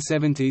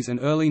 1970s and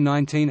early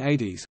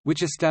 1980s,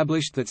 which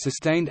established that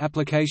sustained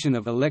application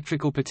of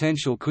electrical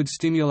potential could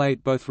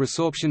stimulate both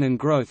resorption and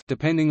growth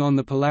depending on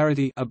the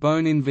polarity of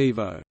bone in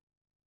vivo.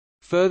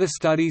 Further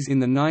studies in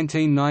the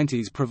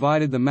 1990s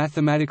provided the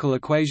mathematical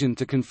equation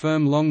to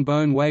confirm long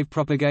bone wave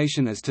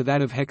propagation as to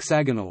that of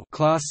hexagonal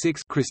class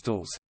 6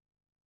 crystals.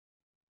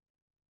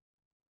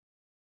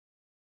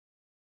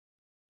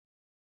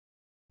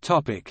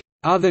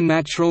 Other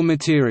natural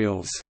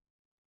materials.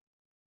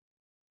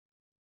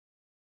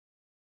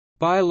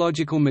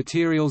 Biological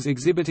materials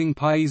exhibiting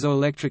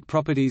piezoelectric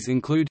properties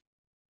include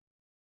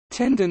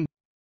tendon,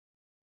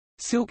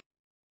 silk,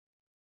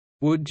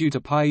 wood due to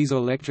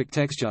piezoelectric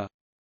texture,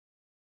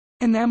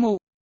 enamel,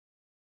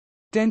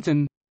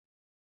 dentin,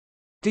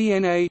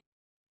 DNA,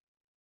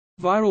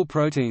 viral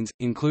proteins,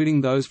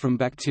 including those from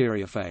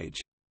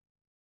bacteriophage.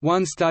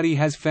 One study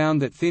has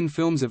found that thin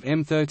films of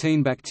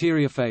M13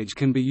 bacteriophage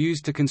can be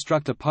used to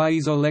construct a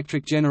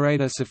piezoelectric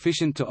generator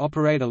sufficient to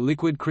operate a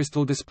liquid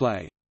crystal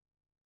display.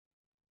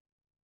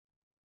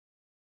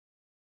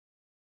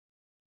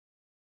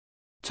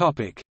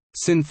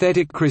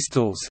 Synthetic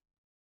crystals.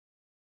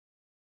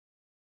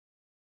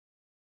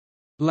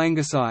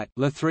 Langasite,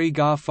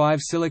 La3Ga5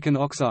 silicon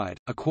oxide,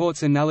 a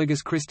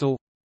quartz-analogous crystal.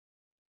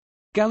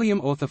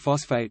 Gallium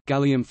orthophosphate,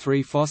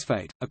 gallium-3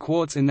 phosphate, a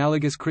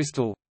quartz-analogous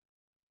crystal.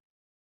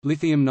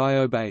 Lithium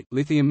niobate,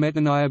 lithium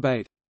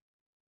metaniobate.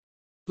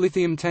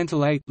 Lithium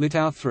tantalate,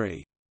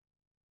 litau-3.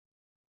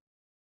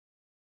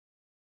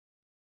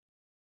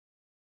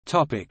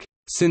 Topic: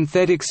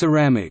 Synthetic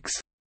ceramics.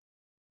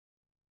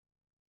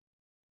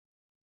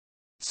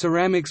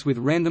 Ceramics with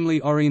randomly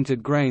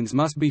oriented grains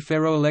must be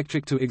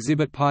ferroelectric to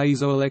exhibit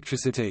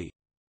piezoelectricity.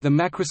 The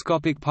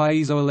macroscopic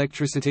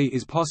piezoelectricity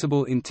is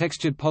possible in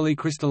textured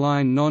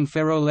polycrystalline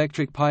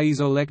non-ferroelectric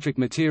piezoelectric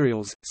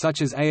materials,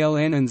 such as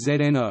ALN and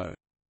ZNO.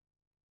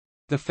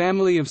 The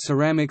family of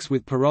ceramics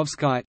with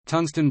perovskite,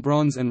 tungsten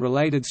bronze and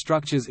related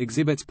structures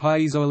exhibits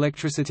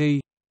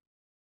piezoelectricity.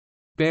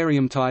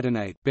 Barium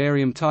titanate.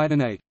 Barium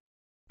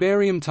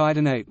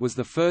titanate was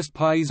the first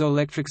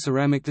piezoelectric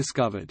ceramic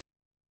discovered.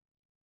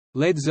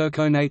 Lead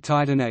zirconate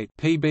titanate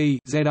Pb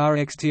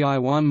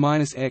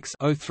ZrXTi1-X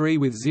 03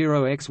 with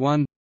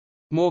 0x1,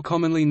 more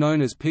commonly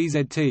known as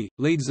PZT.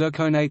 Lead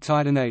zirconate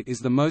titanate is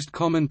the most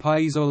common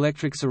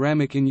piezoelectric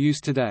ceramic in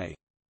use today.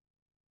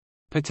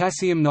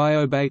 Potassium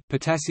niobate,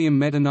 potassium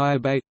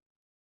metaniobate.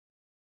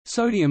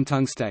 Sodium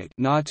tungstate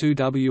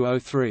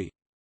Na2WO3.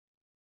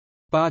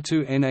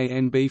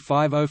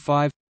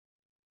 Bar2NaNB505.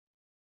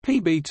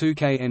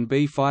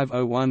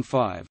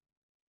 Pb2KNB5015.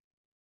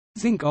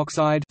 Zinc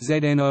oxide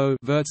ZNO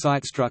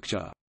Wurtzite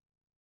structure.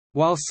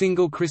 While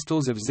single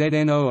crystals of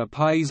ZNO are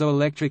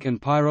piezoelectric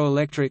and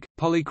pyroelectric,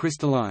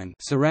 polycrystalline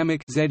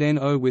ceramic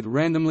ZNO with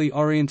randomly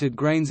oriented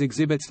grains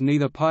exhibits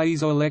neither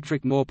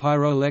piezoelectric nor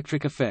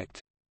pyroelectric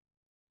effect.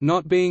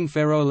 Not being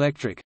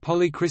ferroelectric,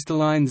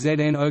 polycrystalline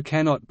ZNO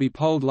cannot be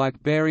poled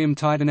like barium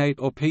titanate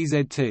or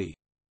PZT.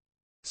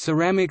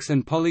 Ceramics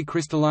and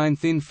polycrystalline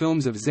thin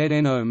films of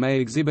ZNO may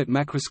exhibit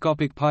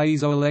macroscopic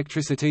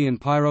piezoelectricity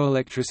and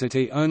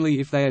pyroelectricity only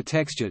if they are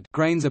textured.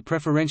 Grains are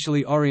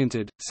preferentially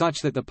oriented, such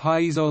that the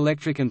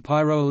piezoelectric and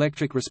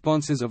pyroelectric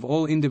responses of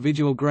all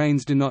individual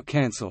grains do not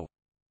cancel.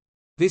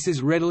 This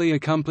is readily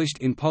accomplished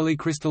in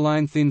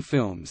polycrystalline thin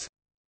films.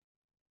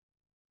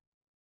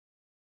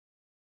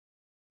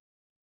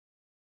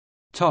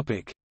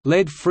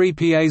 Lead-free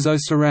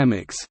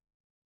piezoceramics.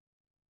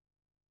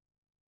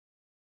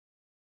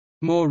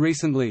 More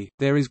recently,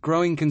 there is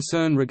growing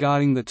concern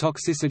regarding the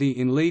toxicity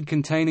in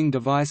lead-containing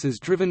devices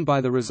driven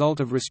by the result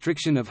of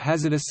restriction of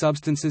hazardous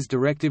substances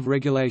directive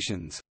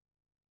regulations.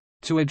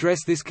 To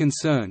address this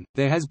concern,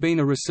 there has been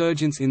a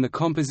resurgence in the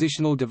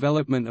compositional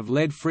development of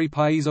lead-free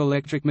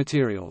piezoelectric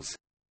materials.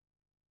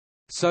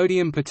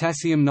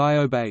 Sodium-potassium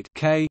niobate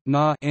K,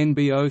 Na,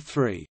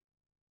 NbO3.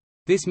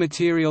 This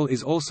material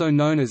is also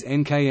known as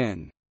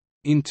NKN.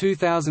 In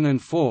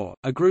 2004,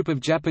 a group of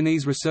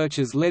Japanese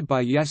researchers led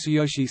by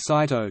Yasuyoshi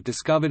Saito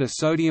discovered a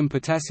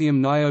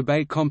sodium-potassium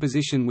niobate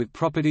composition with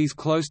properties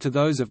close to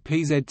those of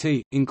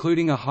PZT,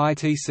 including a high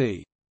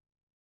Tc.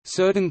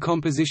 Certain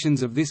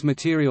compositions of this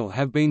material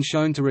have been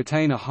shown to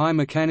retain a high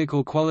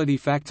mechanical quality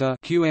factor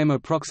 (QM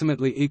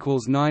approximately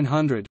equals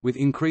 900) with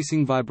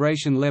increasing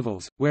vibration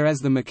levels, whereas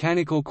the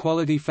mechanical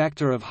quality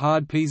factor of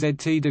hard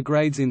PZT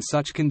degrades in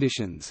such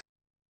conditions.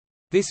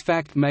 This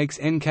fact makes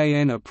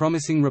NKN a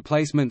promising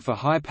replacement for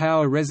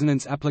high-power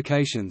resonance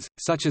applications,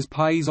 such as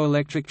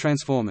piezoelectric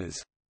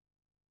transformers.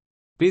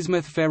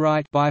 Bismuth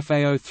ferrite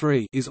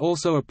is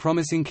also a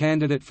promising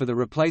candidate for the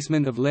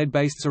replacement of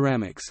lead-based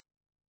ceramics.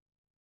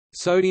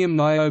 Sodium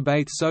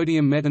niobate,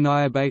 sodium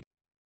metaniobate,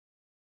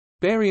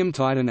 barium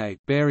titanate.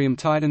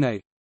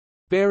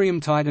 Barium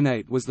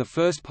titanate was the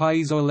first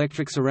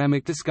piezoelectric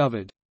ceramic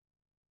discovered.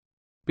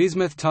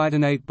 Bismuth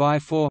titanate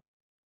bi-4,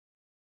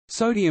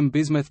 sodium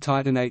bismuth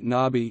titanate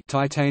Nabi,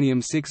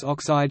 titanium 6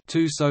 oxide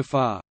 2. So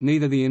far,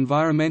 neither the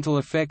environmental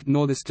effect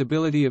nor the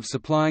stability of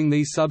supplying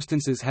these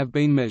substances have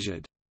been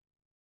measured.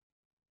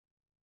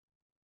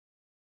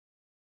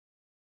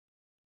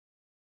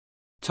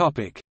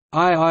 Topic: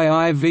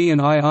 IIIV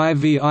and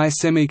IIVI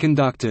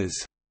semiconductors.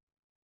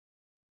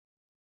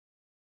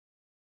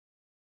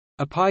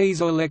 A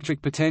piezoelectric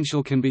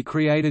potential can be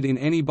created in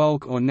any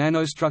bulk or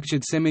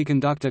nanostructured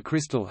semiconductor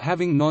crystal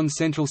having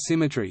non-central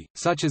symmetry,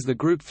 such as the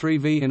group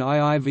 3V and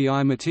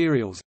IIVI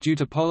materials, due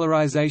to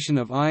polarization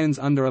of ions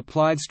under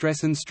applied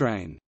stress and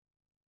strain.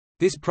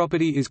 This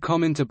property is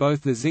common to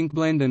both the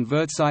zincblende and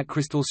wurtzite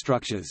crystal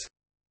structures.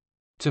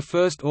 To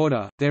first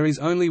order, there is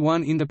only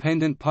one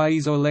independent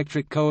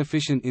piezoelectric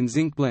coefficient in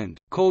zincblende,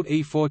 called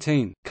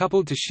E14,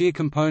 coupled to shear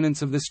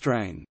components of the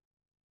strain.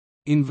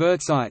 In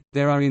wurtzite,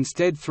 there are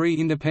instead three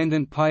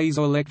independent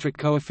piezoelectric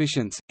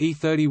coefficients,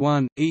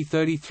 E31,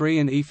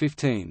 E33 and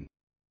E15.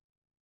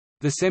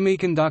 The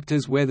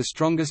semiconductors where the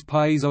strongest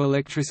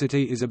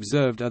piezoelectricity is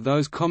observed are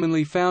those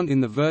commonly found in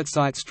the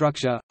wurtzite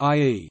structure,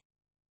 i.e.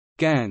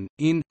 GaN,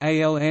 In,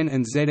 AlN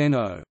and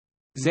ZnO.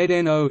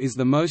 ZnO is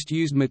the most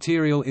used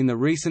material in the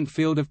recent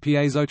field of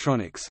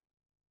piezotronics.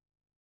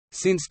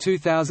 Since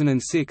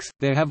 2006,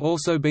 there have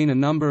also been a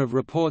number of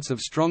reports of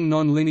strong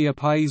non-linear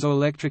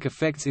piezoelectric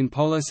effects in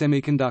polar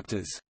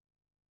semiconductors.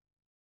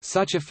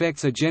 Such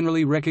effects are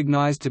generally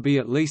recognized to be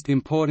at least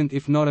important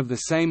if not of the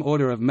same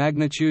order of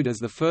magnitude as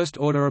the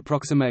first-order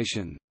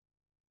approximation.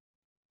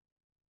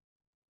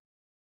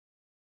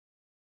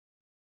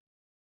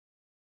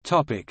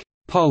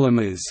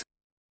 Polymers.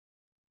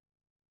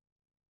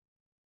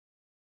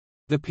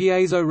 The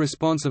piezo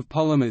response of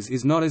polymers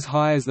is not as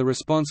high as the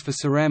response for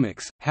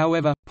ceramics,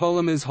 however,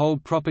 polymers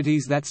hold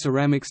properties that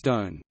ceramics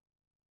don't.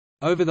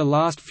 Over the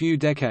last few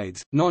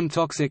decades,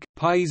 non-toxic,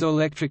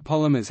 piezoelectric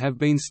polymers have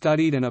been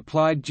studied and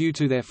applied due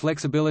to their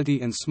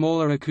flexibility and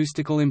smaller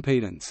acoustical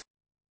impedance.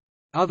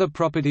 Other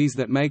properties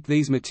that make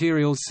these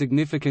materials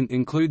significant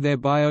include their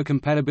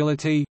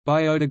biocompatibility,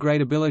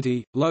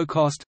 biodegradability, low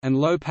cost, and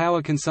low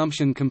power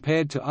consumption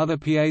compared to other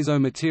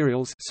piezo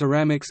materials,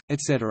 ceramics,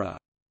 etc.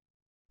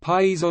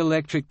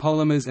 Piezoelectric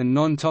polymers and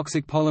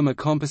non-toxic polymer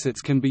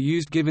composites can be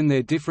used given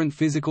their different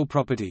physical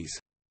properties.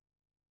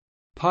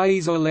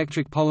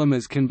 Piezoelectric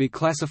polymers can be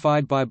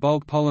classified by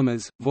bulk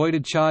polymers,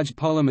 voided charged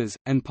polymers,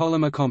 and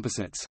polymer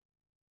composites.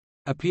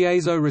 A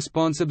piezo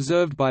response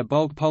observed by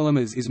bulk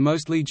polymers is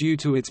mostly due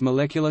to its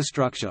molecular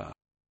structure.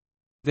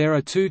 There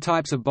are two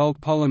types of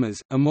bulk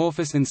polymers,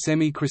 amorphous and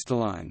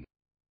semi-crystalline.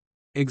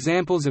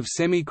 Examples of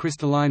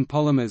semi-crystalline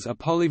polymers are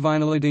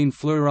polyvinylidene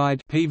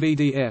fluoride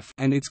 (PVDF)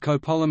 and its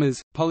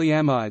copolymers,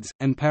 polyamides,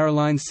 and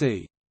paraline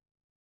C.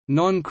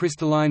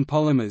 Non-crystalline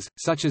polymers,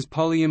 such as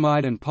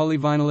polyamide and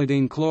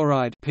polyvinylidene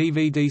chloride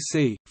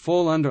 (PVDC),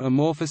 fall under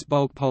amorphous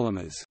bulk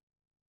polymers.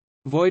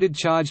 Voided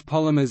charged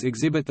polymers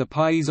exhibit the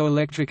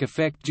piezoelectric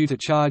effect due to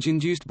charge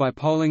induced by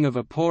poling of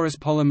a porous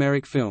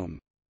polymeric film.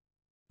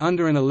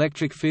 Under an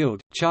electric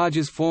field,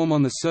 charges form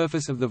on the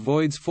surface of the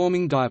voids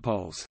forming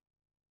dipoles.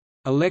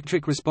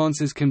 Electric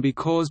responses can be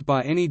caused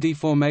by any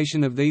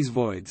deformation of these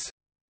voids.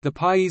 The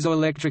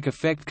piezoelectric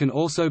effect can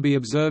also be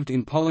observed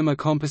in polymer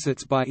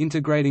composites by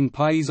integrating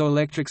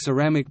piezoelectric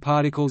ceramic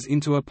particles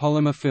into a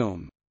polymer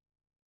film.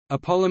 A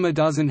polymer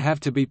doesn't have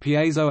to be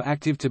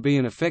piezoactive to be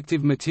an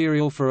effective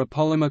material for a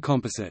polymer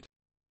composite.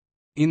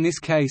 In this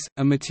case,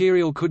 a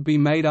material could be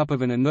made up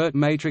of an inert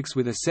matrix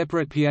with a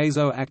separate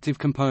piezoactive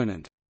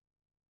component.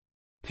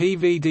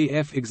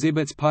 PVDF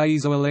exhibits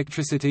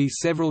piezoelectricity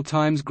several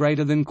times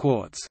greater than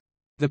quartz.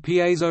 The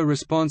piezo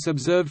response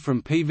observed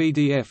from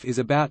PVDF is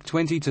about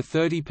 20 to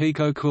 30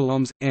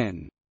 picocoulombs,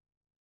 N.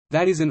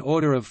 that is an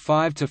order of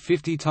 5 to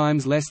 50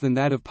 times less than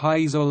that of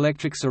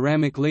piezoelectric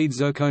ceramic lead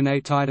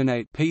zirconate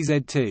titanate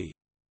 (PZT).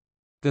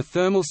 The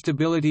thermal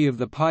stability of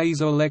the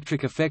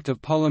piezoelectric effect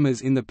of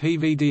polymers in the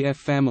PVDF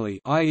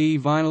family, i.e.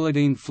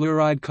 vinylidene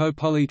fluoride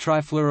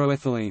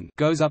copolytrifluoroethylene,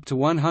 goes up to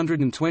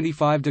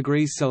 125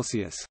 degrees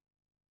Celsius.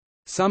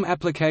 Some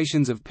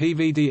applications of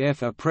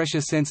PVDF are pressure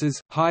sensors,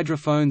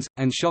 hydrophones,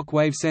 and shock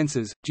wave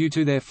sensors. Due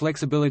to their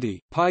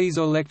flexibility,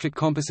 piezoelectric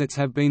composites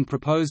have been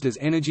proposed as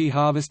energy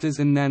harvesters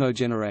and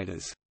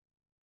nanogenerators.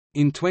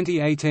 In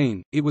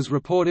 2018, it was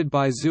reported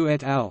by Zhu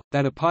et al.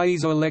 That a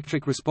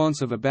piezoelectric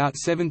response of about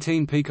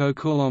 17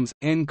 picocoulombs,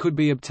 N could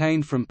be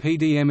obtained from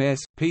PDMS,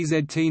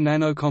 PZT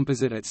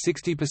nanocomposite at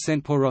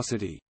 60%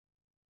 porosity.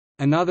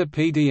 Another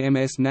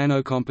PDMS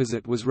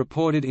nanocomposite was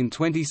reported in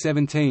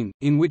 2017,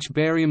 in which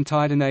barium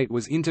titanate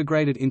was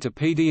integrated into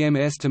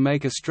PDMS to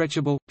make a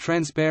stretchable,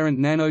 transparent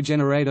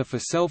nanogenerator for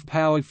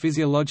self-powered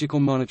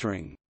physiological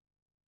monitoring.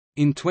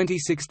 In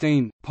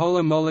 2016,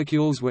 polar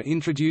molecules were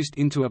introduced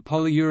into a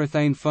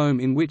polyurethane foam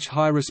in which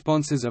high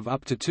responses of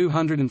up to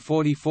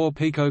 244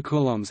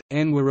 picocoulombs,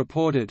 N were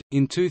reported.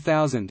 In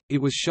 2000,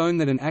 it was shown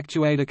that an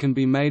actuator can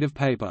be made of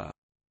paper.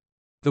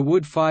 The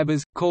wood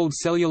fibers, called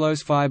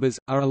cellulose fibers,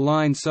 are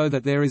aligned so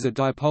that there is a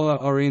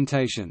dipolar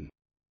orientation.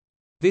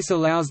 This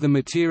allows the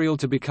material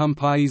to become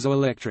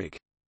piezoelectric.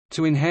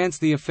 To enhance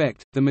the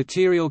effect, the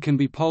material can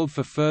be poled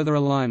for further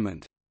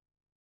alignment.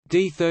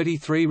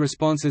 D33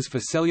 responses for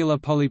cellular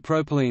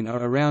polypropylene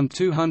are around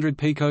 200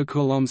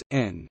 picocoulombs,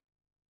 N.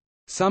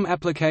 Some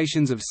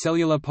applications of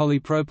cellular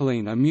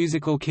polypropylene are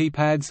musical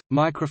keypads,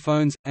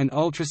 microphones, and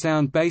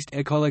ultrasound-based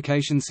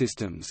echolocation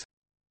systems.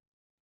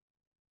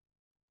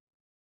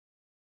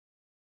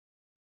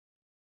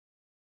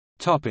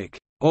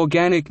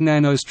 Organic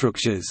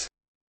nanostructures.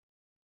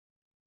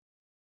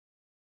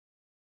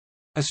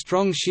 A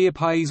strong shear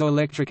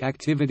piezoelectric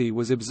activity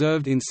was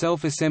observed in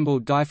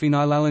self-assembled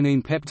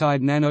diphenylalanine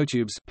peptide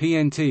nanotubes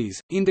 (PNTs),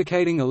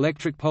 indicating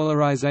electric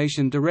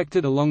polarization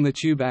directed along the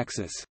tube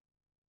axis.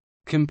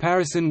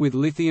 Comparison with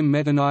lithium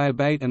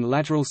metaniobate and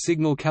lateral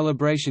signal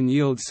calibration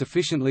yields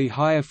sufficiently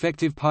high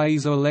effective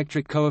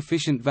piezoelectric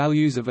coefficient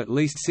values of at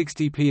least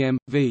 60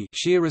 pm.V.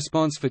 Shear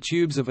response for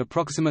tubes of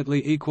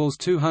approximately equals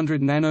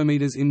 200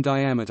 nanometers in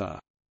diameter.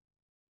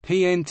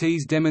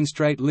 PNTs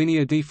demonstrate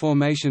linear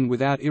deformation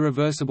without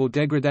irreversible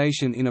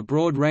degradation in a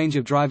broad range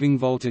of driving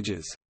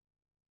voltages.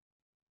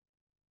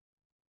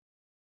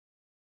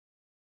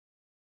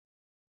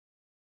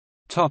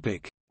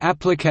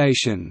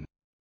 Application.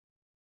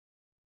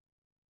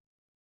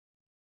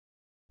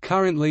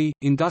 Currently,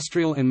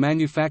 industrial and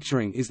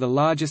manufacturing is the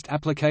largest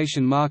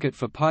application market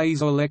for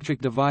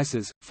piezoelectric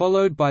devices,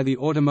 followed by the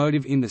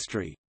automotive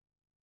industry.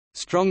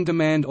 Strong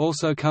demand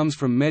also comes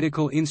from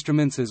medical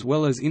instruments as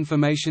well as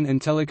information and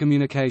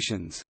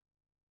telecommunications.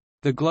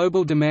 The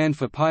global demand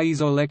for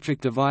piezoelectric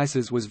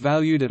devices was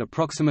valued at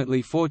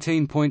approximately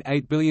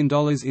 $14.8 billion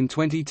in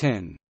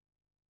 2010.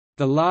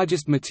 The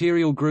largest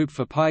material group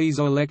for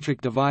piezoelectric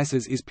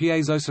devices is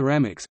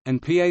piezoceramics,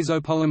 and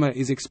piezopolymer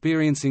is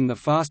experiencing the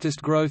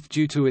fastest growth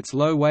due to its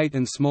low weight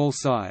and small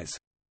size.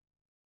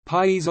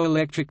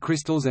 Piezoelectric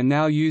crystals are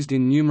now used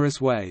in numerous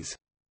ways.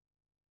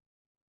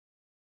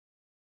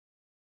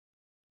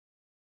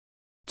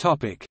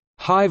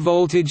 High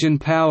voltage and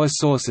power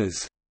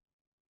sources.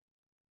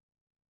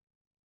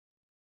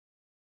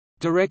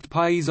 Direct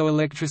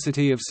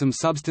piezoelectricity of some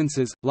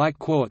substances, like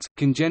quartz,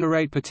 can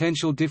generate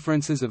potential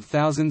differences of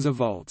thousands of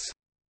volts.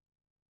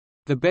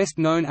 The best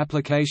known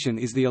application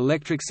is the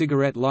electric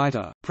cigarette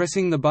lighter.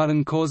 Pressing the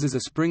button causes a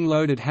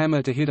spring-loaded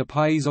hammer to hit a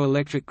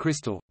piezoelectric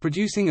crystal,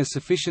 producing a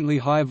sufficiently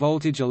high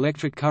voltage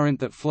electric current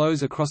that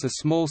flows across a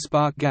small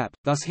spark gap,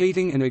 thus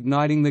heating and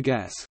igniting the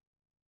gas.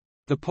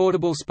 The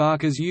portable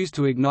sparkers used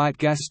to ignite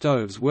gas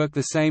stoves work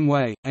the same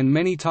way, and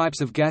many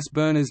types of gas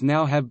burners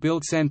now have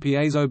built-in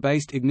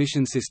piezo-based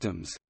ignition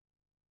systems.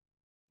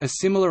 A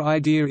similar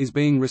idea is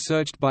being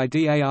researched by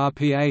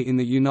DARPA in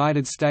the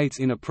United States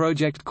in a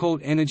project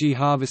called energy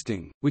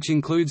harvesting, which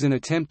includes an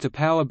attempt to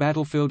power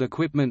battlefield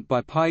equipment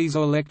by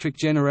piezoelectric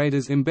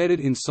generators embedded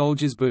in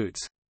soldiers'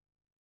 boots.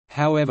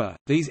 However,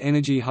 these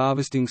energy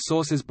harvesting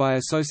sources by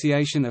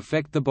association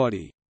affect the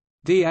body.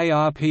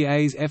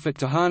 DARPA's effort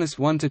to harness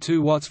 1 to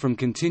 2 watts from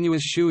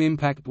continuous shoe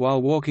impact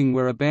while walking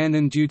were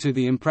abandoned due to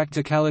the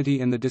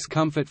impracticality and the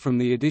discomfort from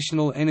the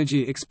additional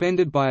energy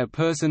expended by a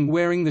person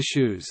wearing the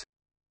shoes.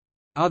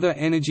 Other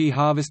energy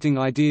harvesting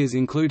ideas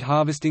include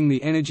harvesting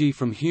the energy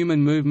from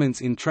human movements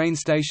in train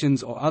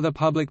stations or other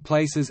public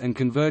places and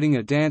converting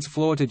a dance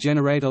floor to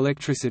generate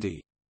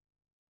electricity.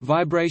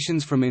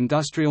 Vibrations from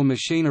industrial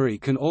machinery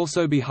can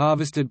also be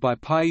harvested by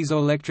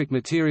piezoelectric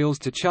materials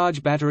to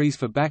charge batteries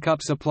for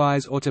backup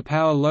supplies or to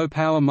power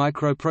low-power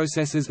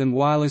microprocessors and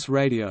wireless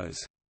radios.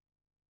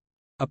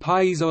 A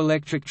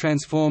piezoelectric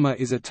transformer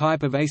is a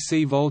type of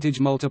AC voltage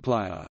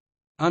multiplier.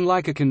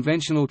 Unlike a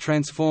conventional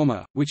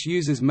transformer, which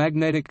uses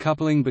magnetic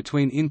coupling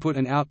between input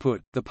and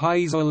output, the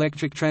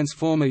piezoelectric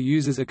transformer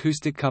uses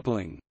acoustic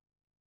coupling.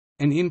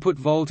 An input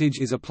voltage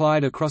is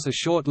applied across a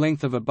short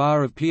length of a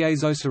bar of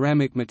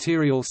piezoceramic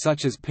material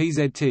such as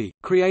PZT,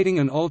 creating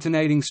an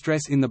alternating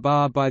stress in the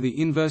bar by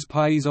the inverse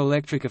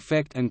piezoelectric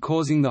effect and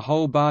causing the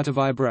whole bar to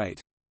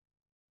vibrate.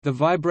 The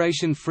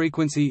vibration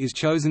frequency is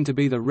chosen to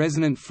be the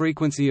resonant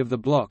frequency of the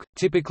block,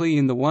 typically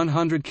in the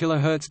 100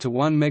 kHz to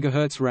 1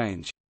 MHz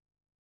range.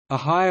 A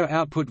higher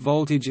output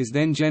voltage is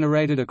then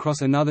generated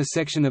across another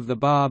section of the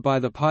bar by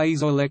the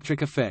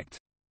piezoelectric effect.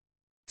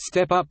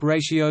 Step-up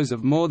ratios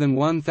of more than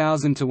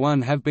 1000 to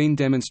 1 have been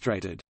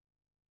demonstrated.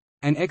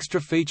 An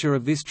extra feature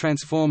of this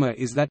transformer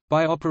is that,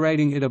 by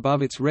operating it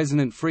above its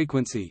resonant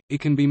frequency, it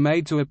can be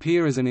made to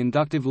appear as an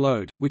inductive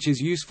load, which is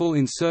useful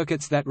in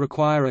circuits that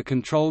require a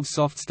controlled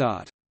soft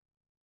start.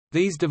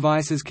 These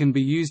devices can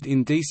be used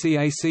in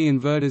DC-AC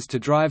inverters to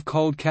drive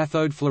cold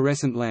cathode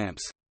fluorescent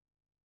lamps.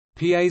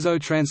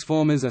 Piezo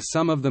transformers are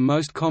some of the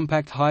most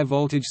compact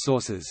high-voltage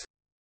sources.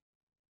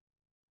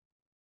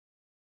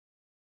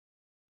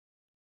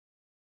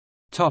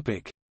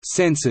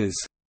 Sensors.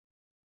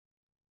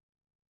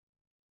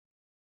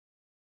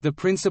 The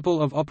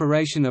principle of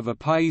operation of a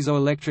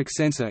piezoelectric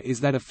sensor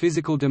is that a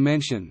physical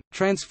dimension,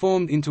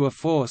 transformed into a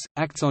force,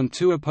 acts on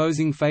two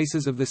opposing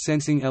faces of the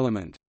sensing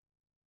element.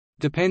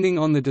 Depending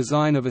on the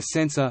design of a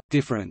sensor,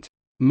 different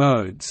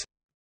modes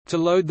to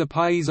load the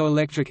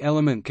piezoelectric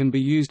element can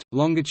be used: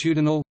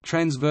 longitudinal,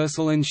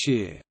 transversal and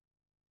shear.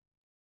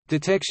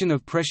 Detection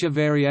of pressure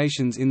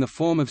variations in the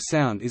form of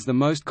sound is the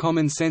most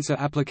common sensor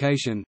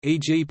application,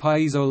 e.g.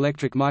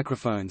 piezoelectric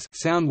microphones.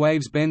 Sound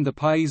waves bend the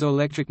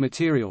piezoelectric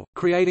material,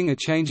 creating a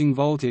changing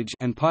voltage,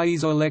 and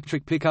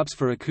piezoelectric pickups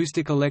for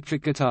acoustic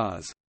electric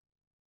guitars.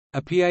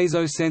 A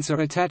piezo sensor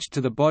attached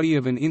to the body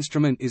of an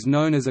instrument is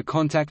known as a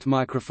contact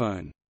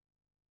microphone.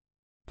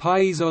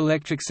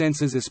 Piezoelectric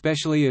sensors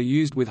especially are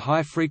used with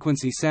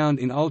high-frequency sound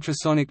in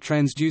ultrasonic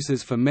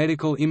transducers for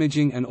medical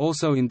imaging and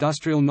also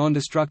industrial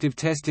nondestructive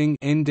testing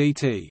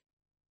 (NDT).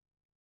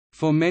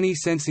 For many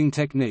sensing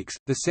techniques,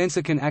 the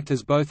sensor can act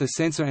as both a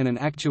sensor and an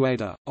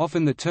actuator.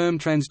 Often the term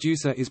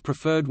transducer is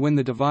preferred when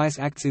the device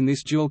acts in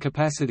this dual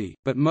capacity,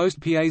 but most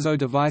piezo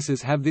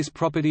devices have this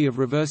property of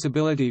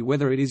reversibility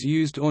whether it is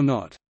used or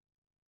not.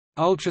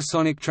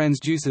 Ultrasonic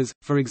transducers,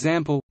 for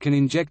example, can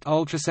inject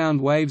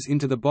ultrasound waves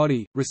into the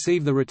body,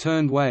 receive the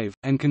returned wave,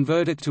 and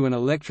convert it to an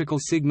electrical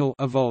signal,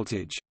 a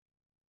voltage.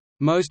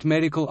 Most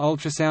medical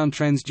ultrasound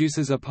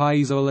transducers are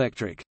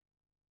piezoelectric.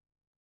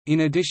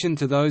 In addition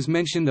to those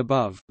mentioned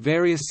above,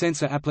 various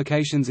sensor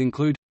applications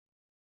include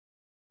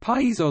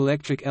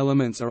piezoelectric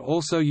elements are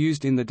also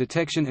used in the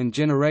detection and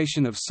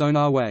generation of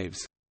sonar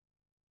waves.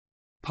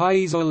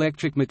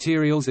 Piezoelectric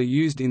materials are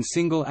used in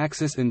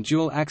single-axis and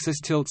dual-axis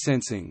tilt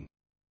sensing.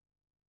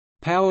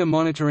 Power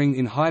monitoring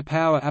in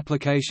high-power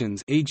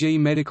applications, e.g.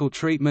 medical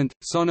treatment,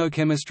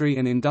 sonochemistry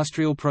and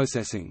industrial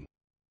processing.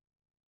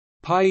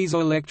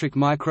 Piezoelectric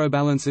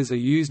microbalancers are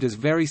used as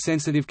very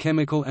sensitive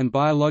chemical and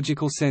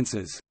biological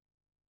sensors.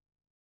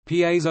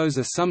 Piezos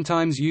are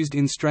sometimes used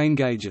in strain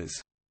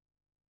gauges.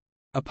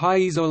 A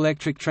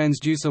piezoelectric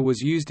transducer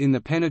was used in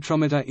the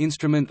penetrometer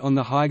instrument on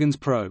the Huygens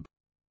probe.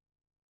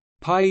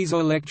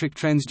 Piezoelectric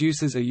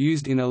transducers are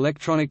used in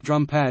electronic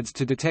drum pads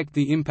to detect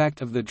the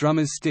impact of the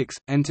drummer's sticks,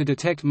 and to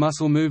detect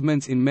muscle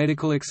movements in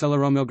medical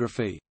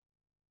accelerometry.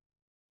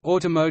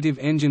 Automotive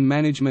engine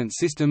management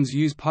systems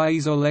use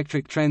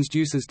piezoelectric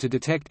transducers to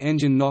detect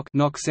engine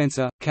knock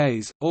sensor,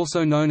 Ks,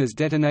 also known as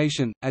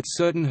detonation, at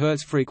certain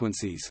Hertz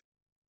frequencies.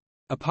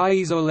 A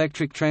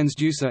piezoelectric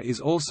transducer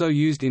is also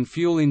used in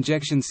fuel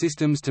injection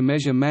systems to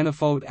measure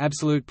manifold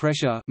absolute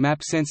pressure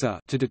 (MAP) sensor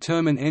to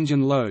determine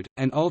engine load,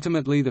 and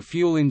ultimately the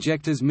fuel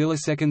injector's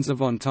milliseconds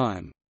of on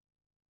time.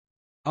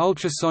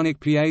 Ultrasonic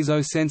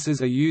piezo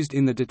sensors are used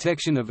in the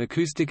detection of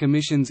acoustic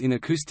emissions in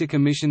acoustic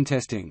emission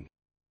testing.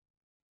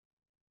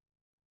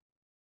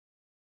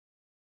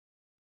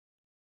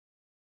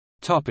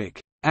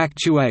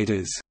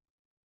 Actuators.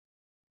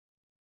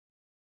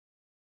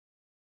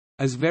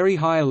 As very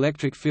high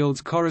electric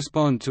fields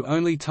correspond to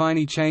only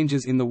tiny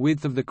changes in the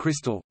width of the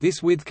crystal,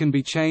 this width can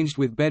be changed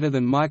with better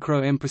than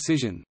micro-m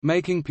precision,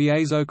 making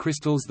piezo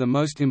crystals the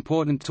most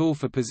important tool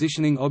for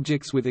positioning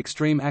objects with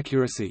extreme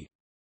accuracy.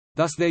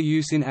 Thus their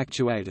use in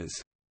actuators.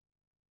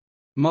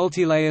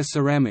 Multilayer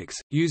ceramics,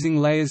 using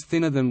layers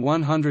thinner than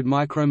 100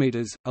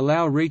 micrometers,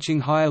 allow reaching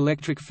high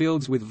electric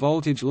fields with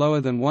voltage lower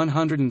than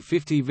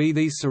 150 V.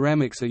 These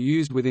ceramics are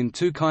used within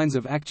two kinds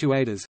of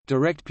actuators,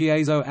 direct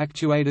piezo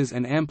actuators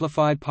and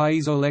amplified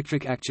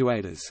piezoelectric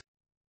actuators.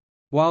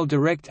 While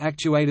direct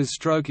actuators'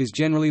 stroke is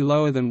generally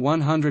lower than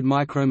 100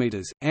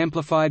 micrometers,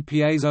 amplified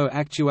piezo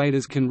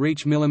actuators can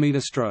reach millimeter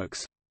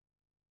strokes.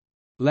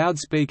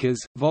 Loudspeakers,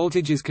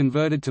 voltage is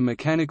converted to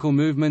mechanical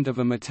movement of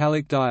a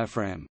metallic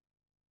diaphragm.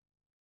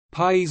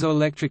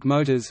 Piezoelectric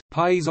motors,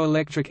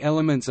 piezoelectric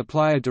elements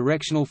apply a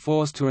directional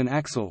force to an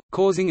axle,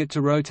 causing it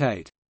to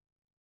rotate.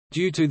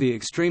 Due to the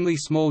extremely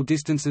small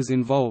distances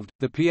involved,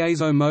 the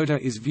piezo motor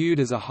is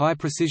viewed as a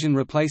high-precision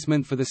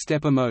replacement for the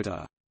stepper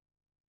motor.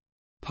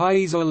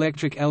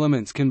 Piezoelectric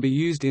elements can be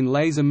used in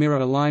laser mirror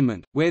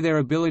alignment, where their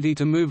ability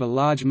to move a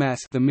large mass,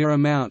 the mirror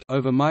mount,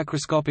 over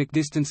microscopic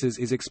distances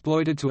is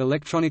exploited to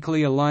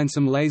electronically align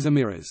some laser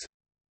mirrors.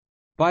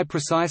 By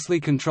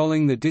precisely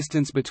controlling the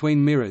distance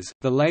between mirrors,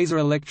 the laser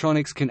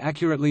electronics can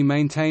accurately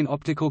maintain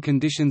optical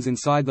conditions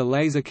inside the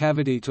laser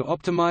cavity to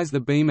optimize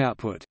the beam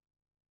output.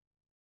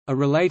 A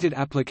related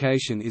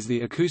application is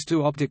the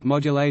acousto-optic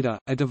modulator,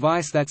 a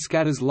device that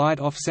scatters light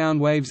off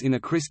sound waves in a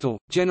crystal,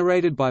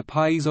 generated by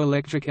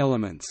piezoelectric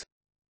elements.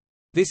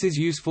 This is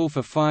useful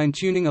for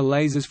fine-tuning a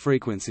laser's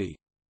frequency.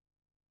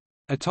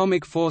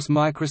 Atomic force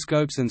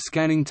microscopes and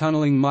scanning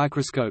tunneling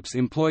microscopes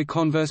employ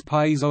converse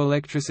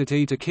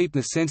piezoelectricity to keep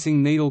the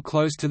sensing needle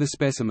close to the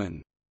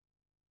specimen.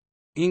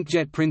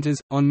 Inkjet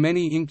printers – On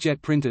many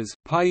inkjet printers,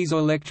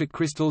 piezoelectric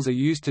crystals are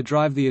used to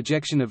drive the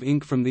ejection of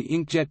ink from the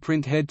inkjet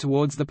print head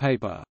towards the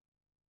paper.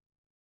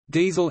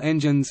 Diesel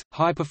engines –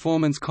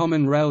 High-performance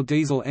common rail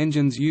diesel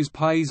engines use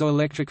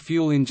piezoelectric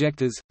fuel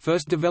injectors,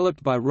 first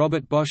developed by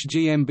Robert Bosch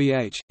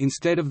GmbH,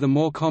 instead of the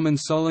more common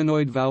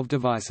solenoid valve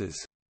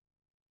devices.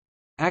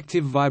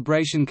 Active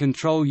vibration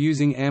control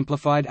using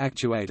amplified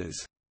actuators.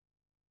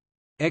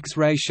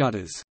 X-ray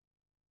shutters.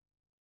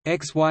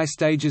 XY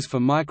stages for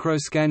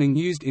micro-scanning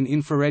used in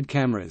infrared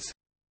cameras.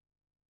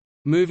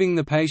 Moving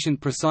the patient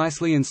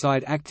precisely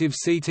inside active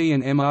CT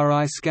and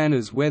MRI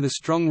scanners where the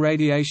strong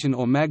radiation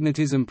or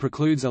magnetism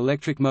precludes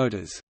electric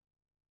motors.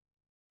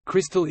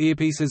 Crystal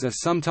earpieces are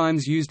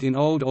sometimes used in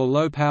old or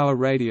low-power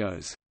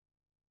radios.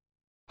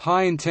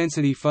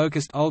 High-intensity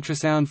focused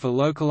ultrasound for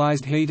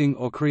localized heating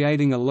or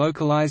creating a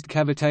localized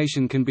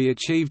cavitation can be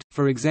achieved,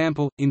 for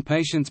example, in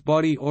patient's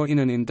body or in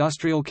an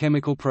industrial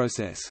chemical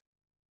process.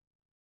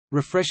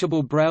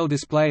 Refreshable braille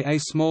display. A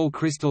small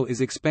crystal is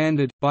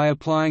expanded, by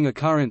applying a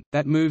current,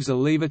 that moves a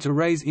lever to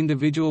raise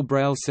individual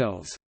braille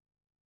cells.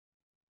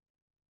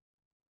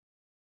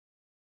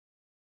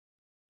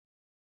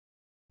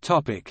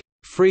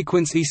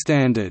 Frequency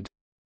standard.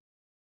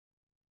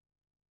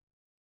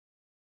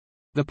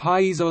 The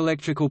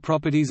piezoelectrical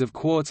properties of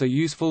quartz are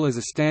useful as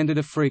a standard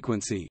of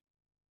frequency.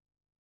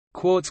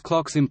 Quartz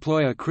clocks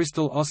employ a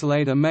crystal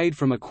oscillator made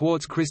from a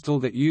quartz crystal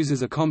that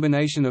uses a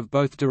combination of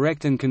both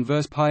direct and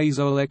converse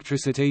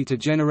piezoelectricity to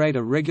generate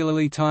a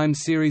regularly timed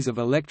series of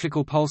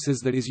electrical pulses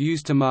that is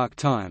used to mark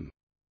time.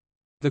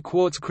 The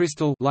quartz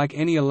crystal, like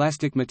any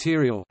elastic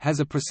material, has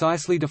a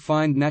precisely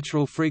defined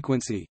natural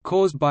frequency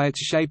caused by its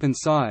shape and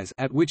size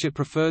at which it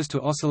prefers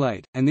to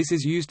oscillate, and this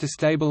is used to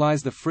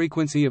stabilize the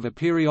frequency of a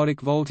periodic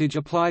voltage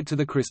applied to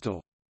the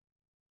crystal.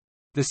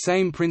 The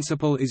same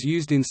principle is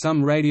used in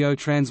some radio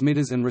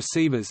transmitters and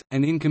receivers,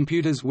 and in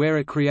computers where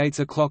it creates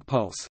a clock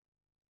pulse.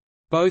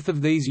 Both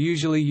of these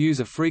usually use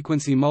a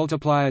frequency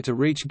multiplier to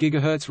reach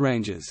gigahertz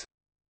ranges.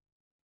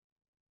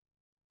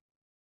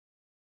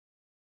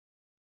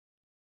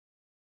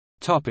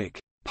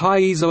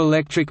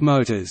 Piezoelectric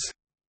motors.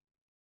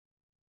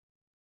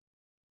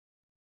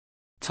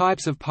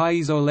 Types of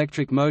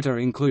piezoelectric motor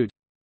include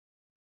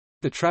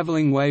the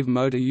traveling wave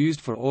motor used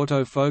for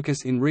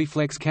autofocus in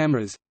reflex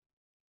cameras,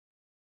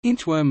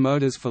 inchworm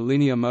motors for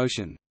linear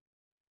motion,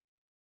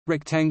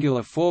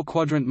 rectangular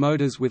 4-quadrant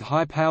motors with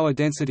high power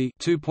density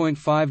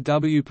 2.5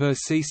 W per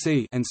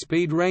cc and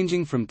speed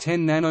ranging from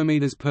 10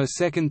 nanometers per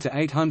second to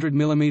 800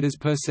 millimeters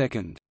per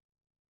second.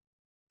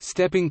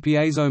 Stepping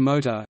piezo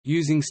motor,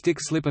 using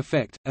stick-slip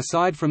effect.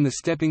 Aside from the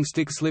stepping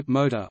stick-slip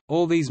motor,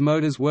 all these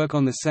motors work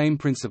on the same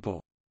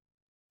principle.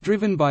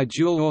 Driven by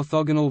dual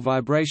orthogonal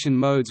vibration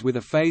modes with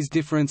a phase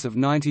difference of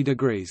 90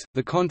 degrees,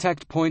 the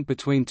contact point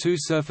between two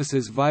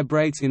surfaces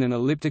vibrates in an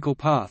elliptical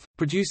path,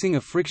 producing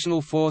a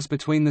frictional force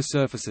between the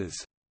surfaces.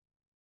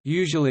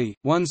 Usually,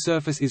 one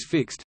surface is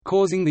fixed,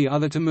 causing the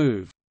other to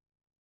move.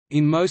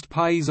 In most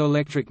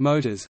piezoelectric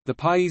motors, the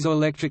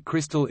piezoelectric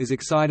crystal is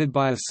excited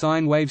by a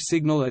sine wave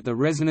signal at the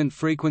resonant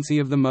frequency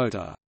of the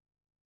motor.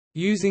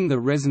 Using the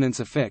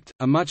resonance effect,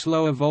 a much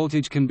lower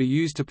voltage can be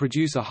used to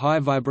produce a high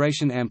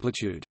vibration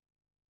amplitude.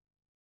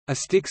 A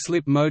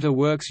stick-slip motor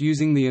works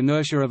using the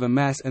inertia of a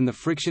mass and the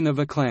friction of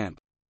a clamp.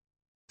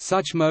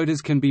 Such motors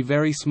can be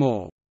very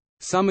small.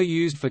 Some are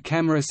used for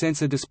camera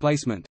sensor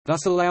displacement,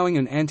 thus allowing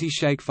an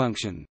anti-shake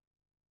function.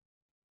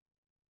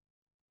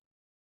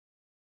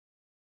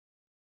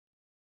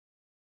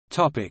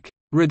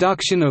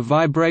 Reduction of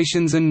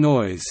vibrations and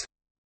noise.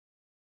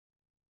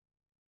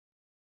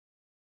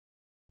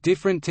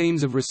 Different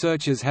teams of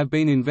researchers have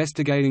been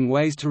investigating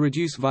ways to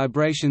reduce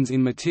vibrations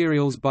in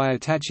materials by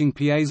attaching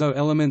piezo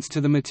elements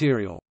to the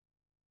material.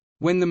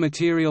 When the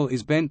material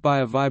is bent by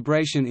a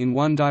vibration in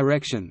one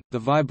direction, the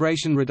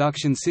vibration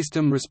reduction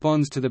system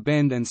responds to the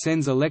bend and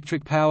sends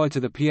electric power to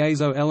the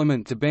piezo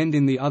element to bend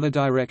in the other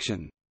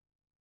direction.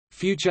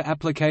 Future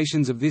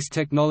applications of this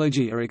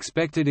technology are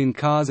expected in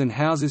cars and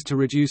houses to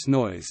reduce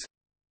noise.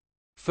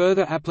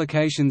 Further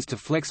applications to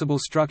flexible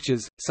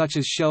structures, such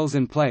as shells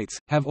and plates,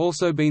 have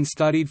also been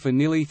studied for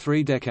nearly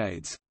 3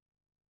 decades.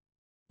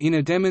 In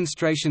a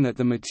demonstration at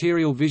the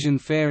Material Vision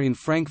Fair in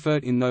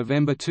Frankfurt in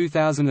November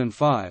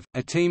 2005,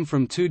 a team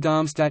from TU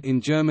Darmstadt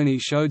in Germany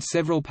showed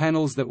several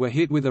panels that were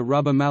hit with a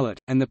rubber mallet,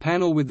 and the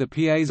panel with the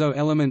piezo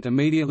element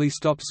immediately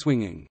stopped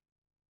swinging.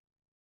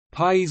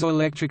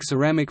 Piezoelectric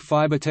ceramic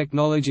fiber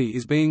technology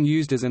is being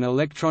used as an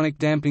electronic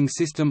damping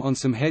system on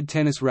some head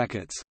tennis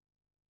rackets.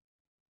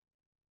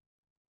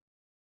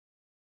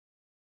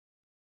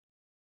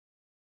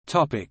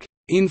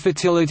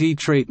 Infertility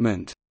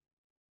treatment.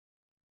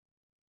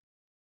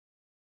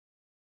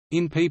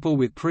 In people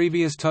with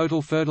previous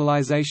total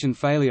fertilization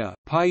failure,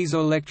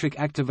 piezoelectric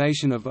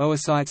activation of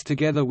oocytes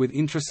together with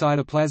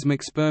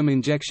intracytoplasmic sperm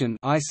injection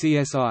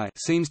 (ICSI)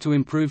 seems to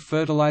improve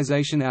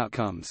fertilization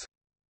outcomes.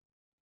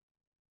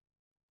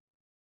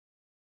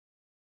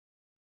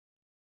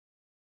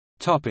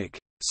 Topic: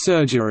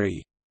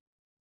 Surgery.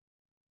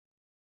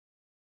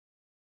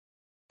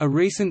 A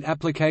recent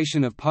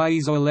application of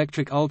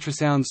piezoelectric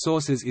ultrasound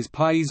sources is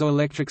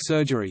piezoelectric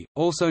surgery,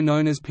 also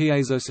known as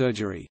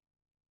piezosurgery.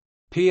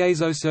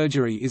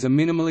 Piezosurgery is a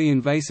minimally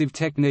invasive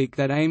technique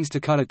that aims to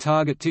cut a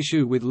target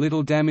tissue with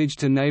little damage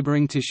to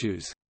neighboring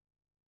tissues.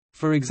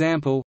 For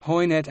example,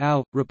 Hoyne et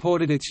al.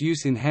 Reported its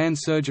use in hand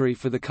surgery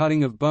for the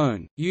cutting of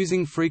bone,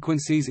 using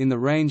frequencies in the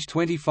range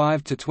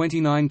 25 to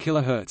 29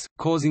 kHz,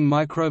 causing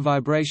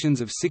microvibrations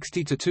of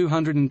 60 to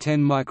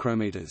 210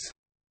 micrometers.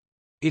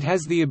 It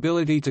has the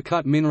ability to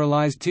cut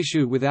mineralized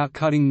tissue without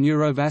cutting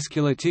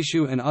neurovascular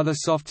tissue and other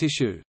soft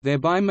tissue,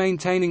 thereby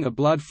maintaining a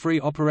blood-free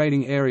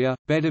operating area,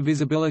 better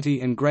visibility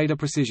and greater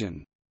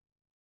precision.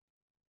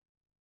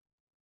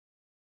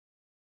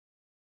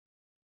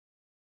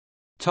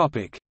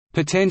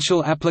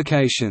 Potential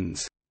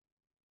applications.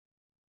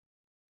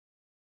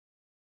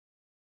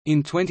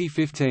 In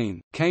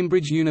 2015,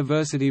 Cambridge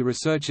University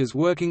researchers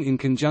working in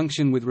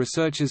conjunction with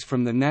researchers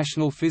from the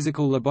National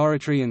Physical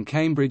Laboratory and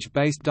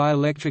Cambridge-based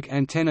dielectric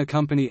antenna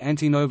company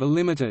Antinova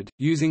Limited,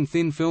 using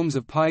thin films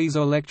of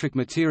piezoelectric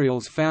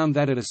materials found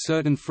that at a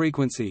certain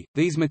frequency,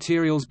 these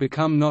materials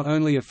become not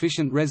only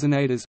efficient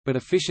resonators, but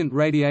efficient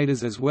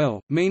radiators as well,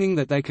 meaning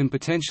that they can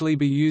potentially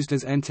be used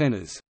as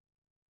antennas.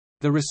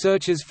 The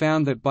researchers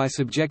found that by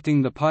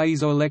subjecting the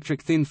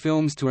piezoelectric thin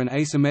films to an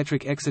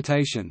asymmetric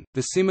excitation,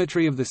 the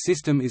symmetry of the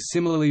system is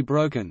similarly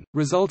broken,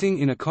 resulting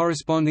in a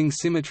corresponding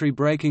symmetry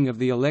breaking of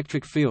the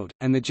electric field,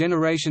 and the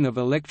generation of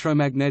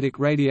electromagnetic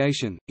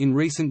radiation. In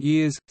recent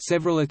years,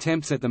 several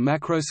attempts at the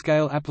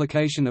macro-scale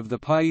application of the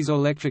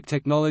piezoelectric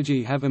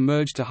technology have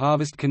emerged to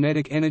harvest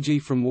kinetic energy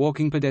from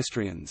walking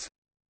pedestrians.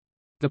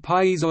 The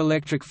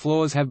piezoelectric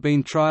floors have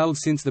been trialed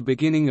since the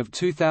beginning of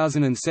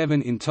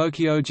 2007 in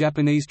Tokyo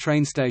Japanese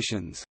train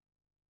stations.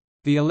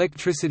 The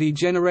electricity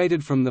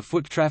generated from the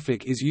foot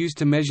traffic is used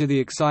to measure the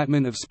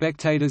excitement of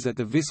spectators at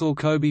the Vissel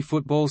Kobe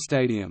football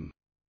stadium.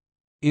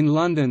 In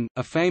London,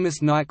 a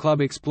famous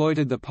nightclub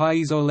exploited the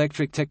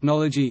piezoelectric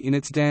technology in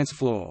its dance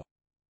floor.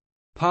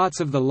 Parts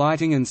of the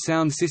lighting and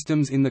sound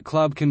systems in the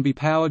club can be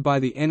powered by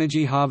the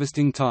energy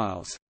harvesting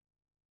tiles.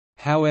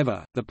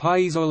 However, the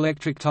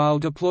piezoelectric tile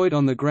deployed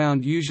on the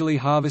ground usually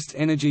harvests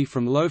energy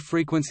from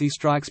low-frequency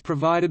strikes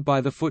provided by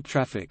the foot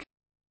traffic.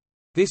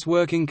 This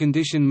working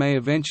condition may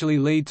eventually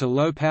lead to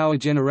low power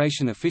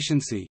generation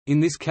efficiency. In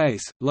this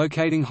case,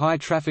 locating high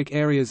traffic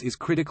areas is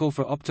critical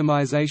for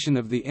optimization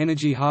of the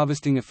energy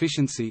harvesting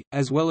efficiency,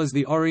 as well as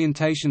the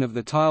orientation of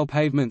the tile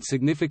pavement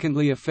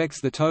significantly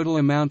affects the total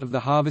amount of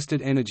the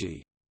harvested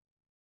energy.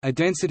 A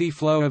density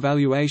flow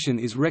evaluation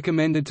is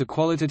recommended to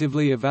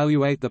qualitatively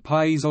evaluate the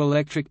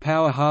piezoelectric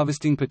power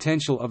harvesting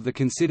potential of the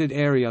considered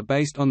area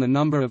based on the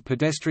number of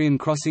pedestrian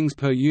crossings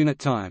per unit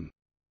time.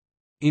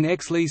 In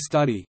Exley's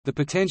study, the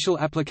potential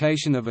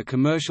application of a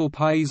commercial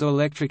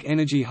piezoelectric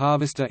energy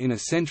harvester in a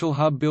central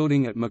hub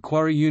building at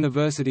Macquarie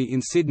University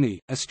in Sydney,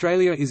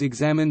 Australia is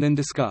examined and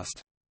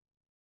discussed.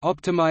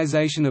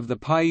 Optimization of the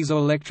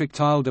piezoelectric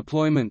tile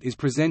deployment is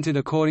presented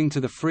according to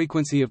the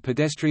frequency of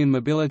pedestrian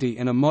mobility,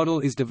 and a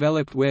model is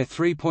developed where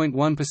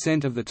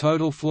 3.1% of the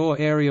total floor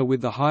area with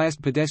the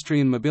highest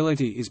pedestrian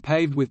mobility is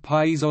paved with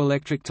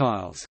piezoelectric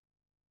tiles.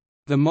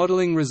 The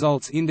modeling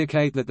results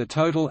indicate that the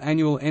total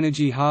annual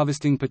energy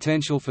harvesting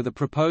potential for the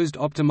proposed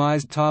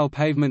optimized tile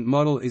pavement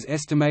model is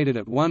estimated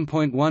at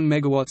 1.1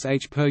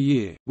 MWh per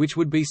year, which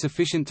would be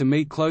sufficient to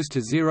meet close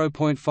to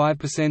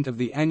 0.5% of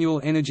the annual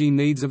energy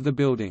needs of the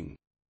building.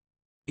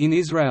 In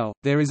Israel,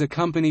 there is a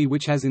company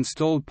which has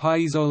installed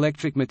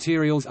piezoelectric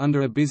materials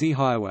under a busy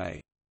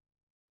highway.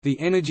 The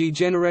energy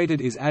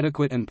generated is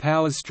adequate and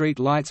powers street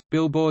lights,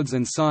 billboards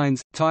and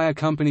signs. Tire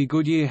company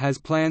Goodyear has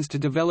plans to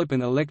develop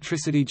an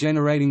electricity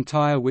generating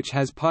tire which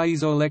has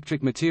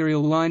piezoelectric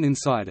material line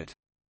inside it.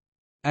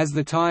 As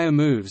the tire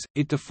moves,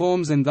 it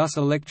deforms and thus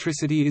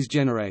electricity is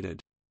generated.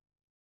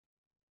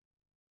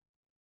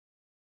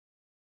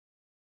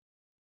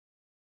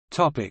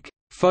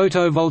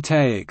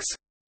 Photovoltaics.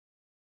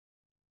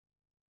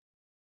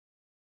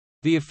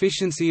 The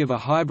efficiency of a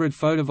hybrid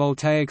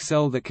photovoltaic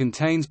cell that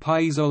contains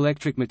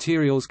piezoelectric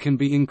materials can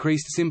be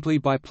increased simply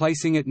by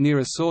placing it near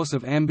a source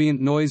of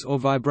ambient noise or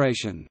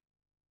vibration.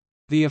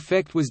 The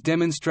effect was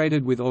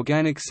demonstrated with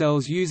organic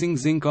cells using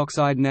zinc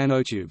oxide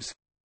nanotubes.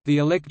 The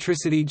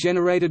electricity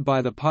generated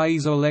by the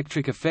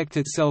piezoelectric effect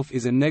itself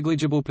is a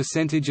negligible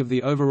percentage of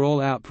the overall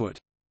output.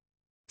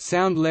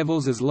 Sound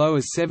levels as low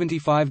as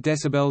 75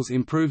 dB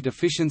improved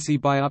efficiency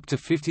by up to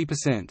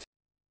 50%.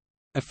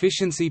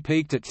 Efficiency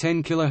peaked at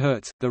 10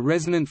 kHz, the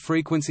resonant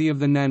frequency of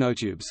the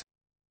nanotubes.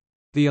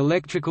 The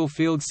electrical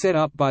field set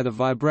up by the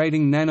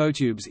vibrating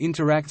nanotubes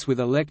interacts with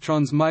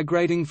electrons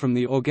migrating from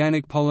the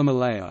organic polymer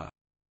layer.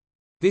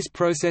 This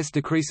process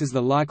decreases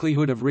the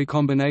likelihood of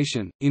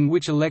recombination, in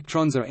which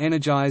electrons are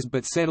energized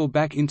but settle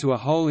back into a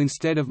hole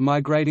instead of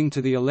migrating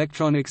to the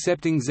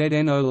electron-accepting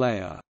ZNO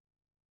layer.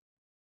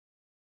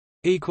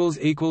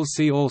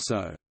 See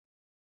also